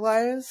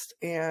centralized,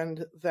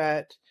 and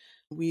that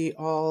we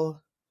all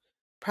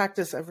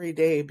practice every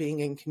day being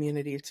in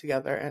community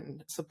together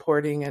and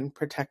supporting and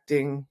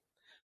protecting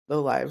the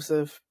lives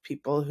of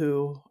people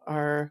who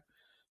are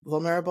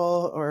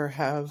vulnerable or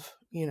have,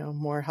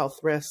 more health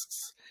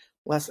risks,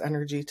 less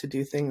energy to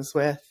do things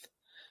with.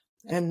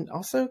 And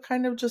also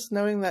kind of just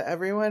knowing that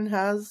everyone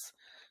has,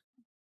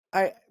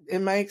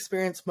 in my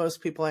experience,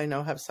 most people I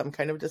know have some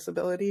kind of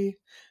disability,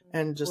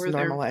 and just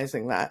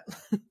normalizing that.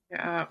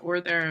 Yeah, or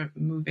they're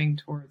moving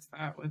towards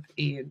that with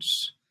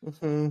age,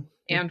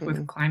 and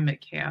with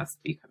climate chaos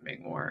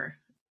becoming more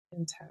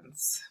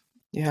intense.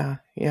 Yeah.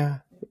 Yeah,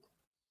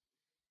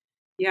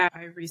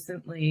 I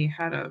recently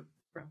had a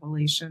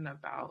revelation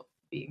about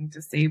being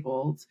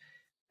disabled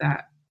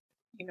that,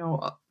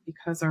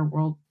 because our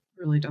world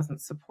really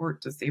doesn't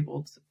support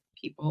disabled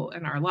people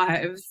in our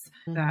lives,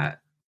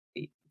 that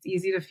it's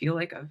easy to feel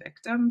like a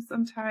victim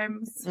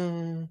sometimes.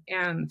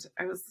 And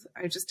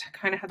I just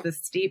kind of had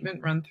this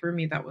statement run through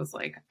me that was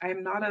like,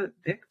 I'm not a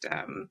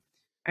victim.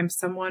 I'm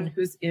someone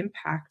who's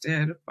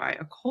impacted by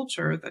a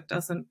culture that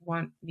doesn't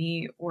want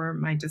me or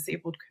my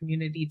disabled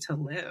community to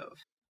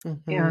live.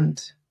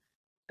 And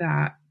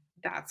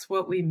that's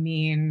what we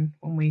mean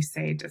when we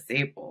say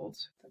disabled,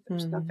 that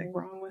there's nothing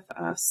wrong with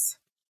us,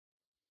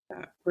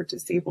 that we're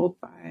disabled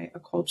by a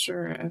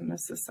culture and a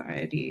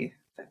society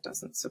that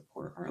doesn't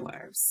support our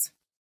lives.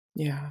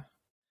 Yeah.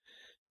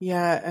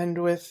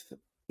 And with,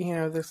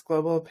 this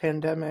global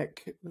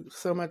pandemic,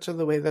 so much of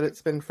the way that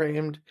it's been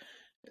framed,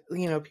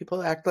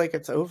 people act like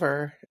it's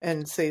over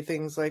and say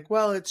things like,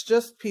 well, it's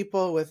just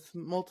people with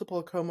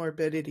multiple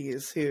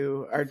comorbidities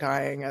who are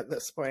dying at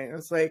this point.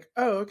 It's like,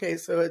 oh, okay,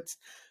 so it's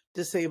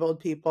disabled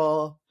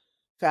people,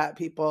 fat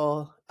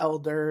people,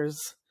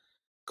 elders.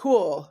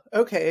 Cool.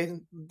 Okay.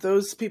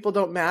 Those people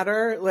don't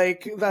matter.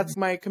 Like, that's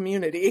my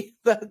community.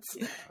 That's,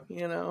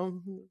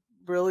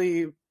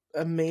 really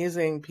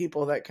amazing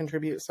people that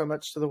contribute so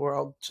much to the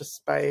world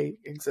just by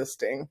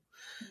existing.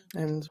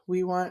 And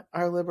we want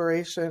our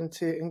liberation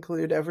to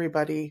include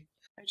everybody.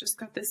 I just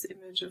got this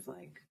image of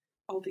like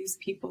all these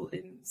people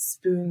in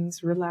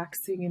spoons,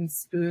 relaxing in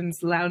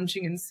spoons,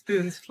 lounging in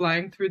spoons,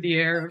 flying through the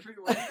air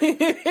everywhere.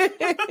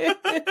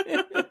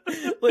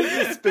 Like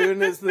the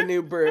spoon is the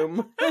new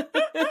broom.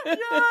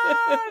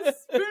 Yes!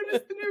 Spoon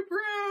is the new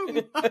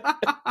broom!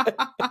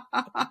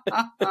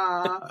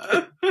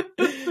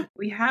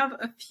 We have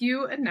a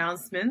few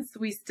announcements.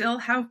 We still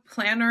have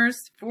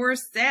planners for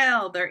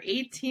sale. They're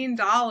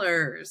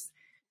 $18.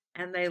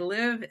 And they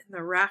live in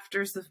the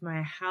rafters of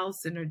my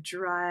house in a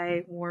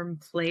dry, warm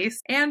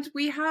place. And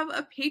we have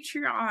a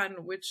Patreon,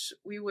 which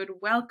we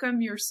would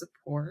welcome your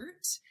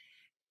support.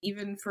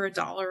 Even for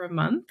 $1 a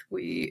month,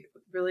 we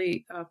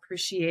really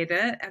appreciate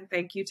it. And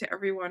thank you to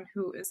everyone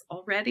who is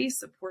already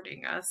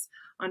supporting us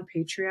on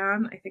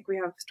Patreon. I think we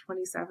have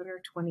 27 or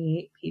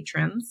 28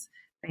 patrons.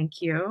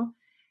 Thank you.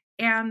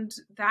 And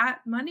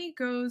that money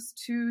goes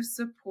to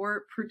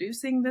support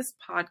producing this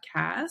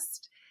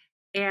podcast.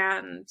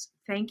 And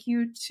thank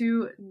you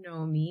to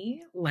Nomy,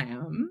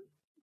 Lamm,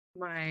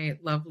 my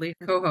lovely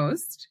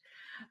co-host,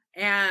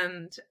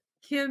 and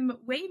Kim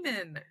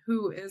Wayman,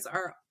 who is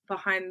our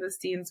behind the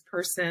scenes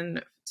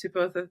person, to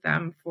both of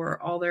them for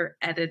all their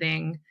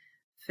editing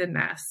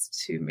finesse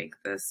to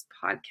make this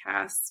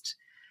podcast.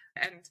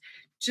 And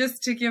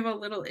just to give a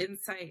little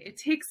insight, it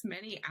takes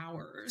many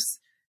hours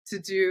to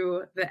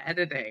do the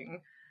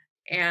editing,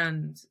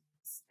 and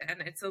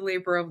it's a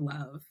labor of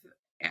love.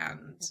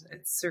 and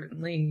it's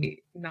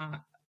certainly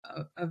not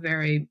a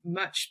very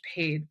much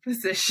paid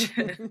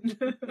position.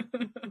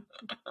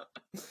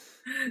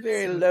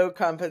 Very low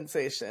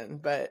compensation,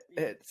 but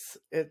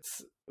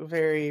it's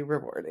very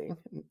rewarding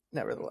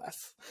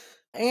nevertheless.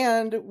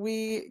 And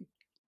we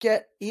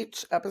get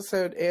each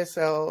episode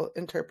ASL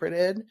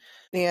interpreted,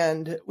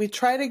 and we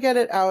try to get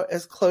it out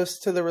as close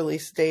to the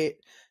release date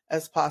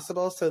as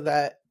possible so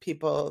that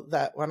people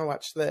that want to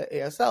watch the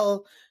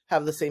ASL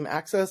have the same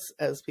access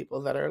as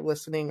people that are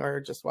listening or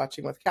just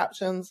watching with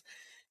captions.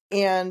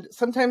 And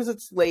sometimes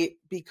it's late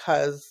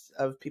because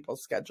of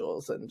people's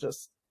schedules and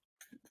just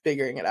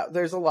figuring it out.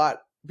 There's a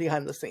lot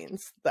behind the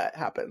scenes that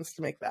happens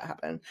to make that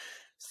happen.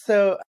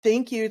 So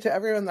thank you to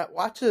everyone that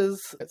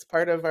watches. It's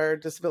part of our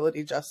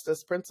disability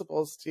justice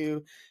principles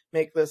to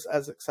make this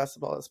as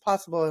accessible as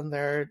possible. And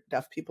there are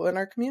deaf people in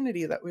our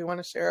community that we want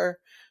to share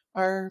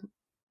our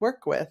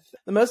work with.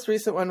 The most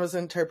recent one was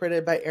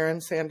interpreted by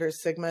Erin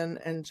Sanders Sigmund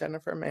and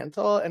Jennifer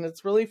Mantle. And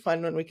it's really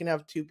fun when we can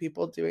have two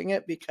people doing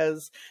it,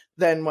 because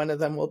then one of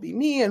them will be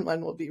me and one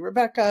will be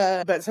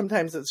Rebecca. But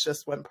sometimes it's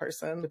just one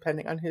person,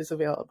 depending on who's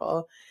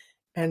available.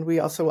 And we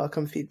also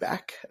welcome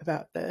feedback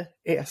about the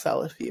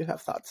ASL if you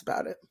have thoughts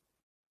about it.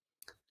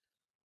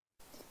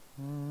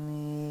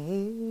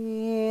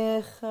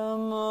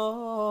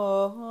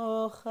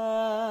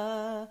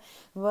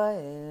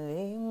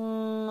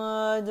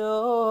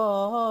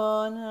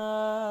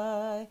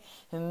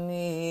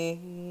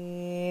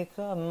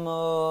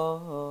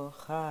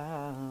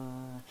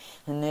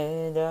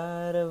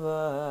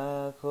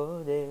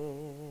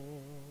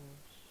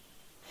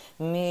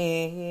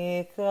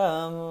 מי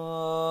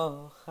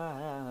כמוך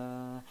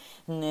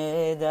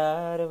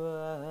נדר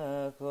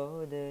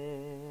בקודש,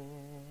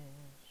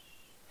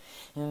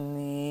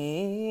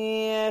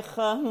 מי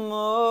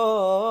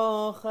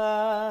כמוך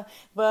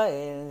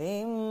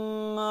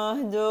באלים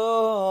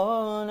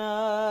אדוני,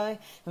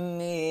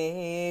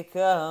 מי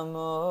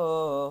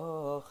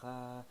כמוך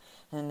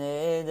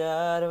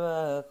נדר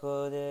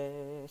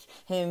בקודש,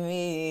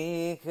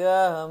 מי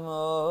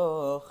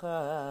כמוך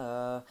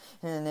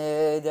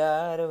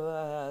נדר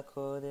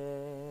בקודש.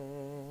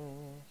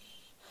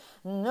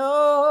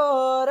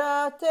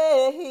 נורא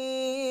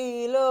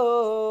תהילות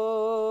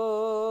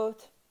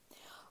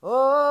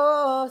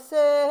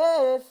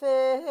אוסף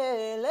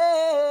אלה,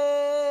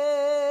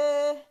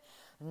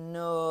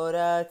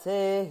 נורא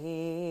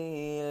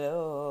תהילות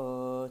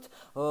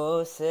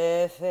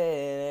אוסף אלה,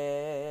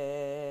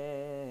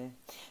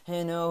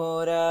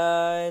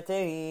 נורא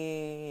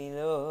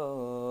תהילות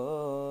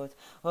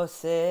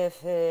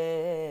אוסף אלה.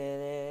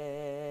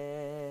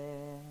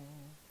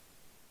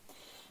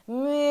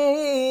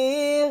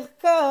 מי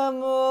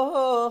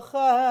כמוך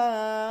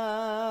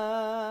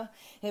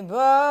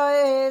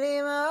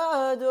באלים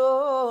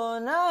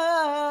אדוני,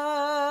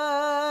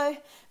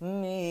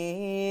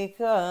 מי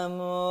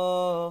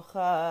כמוך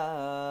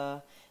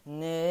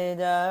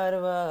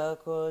נדר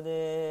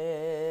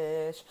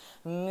בקודש,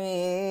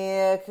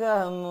 מי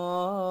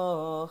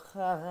כמוך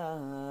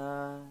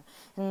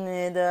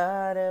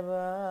נדר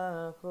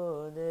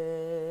בקודש.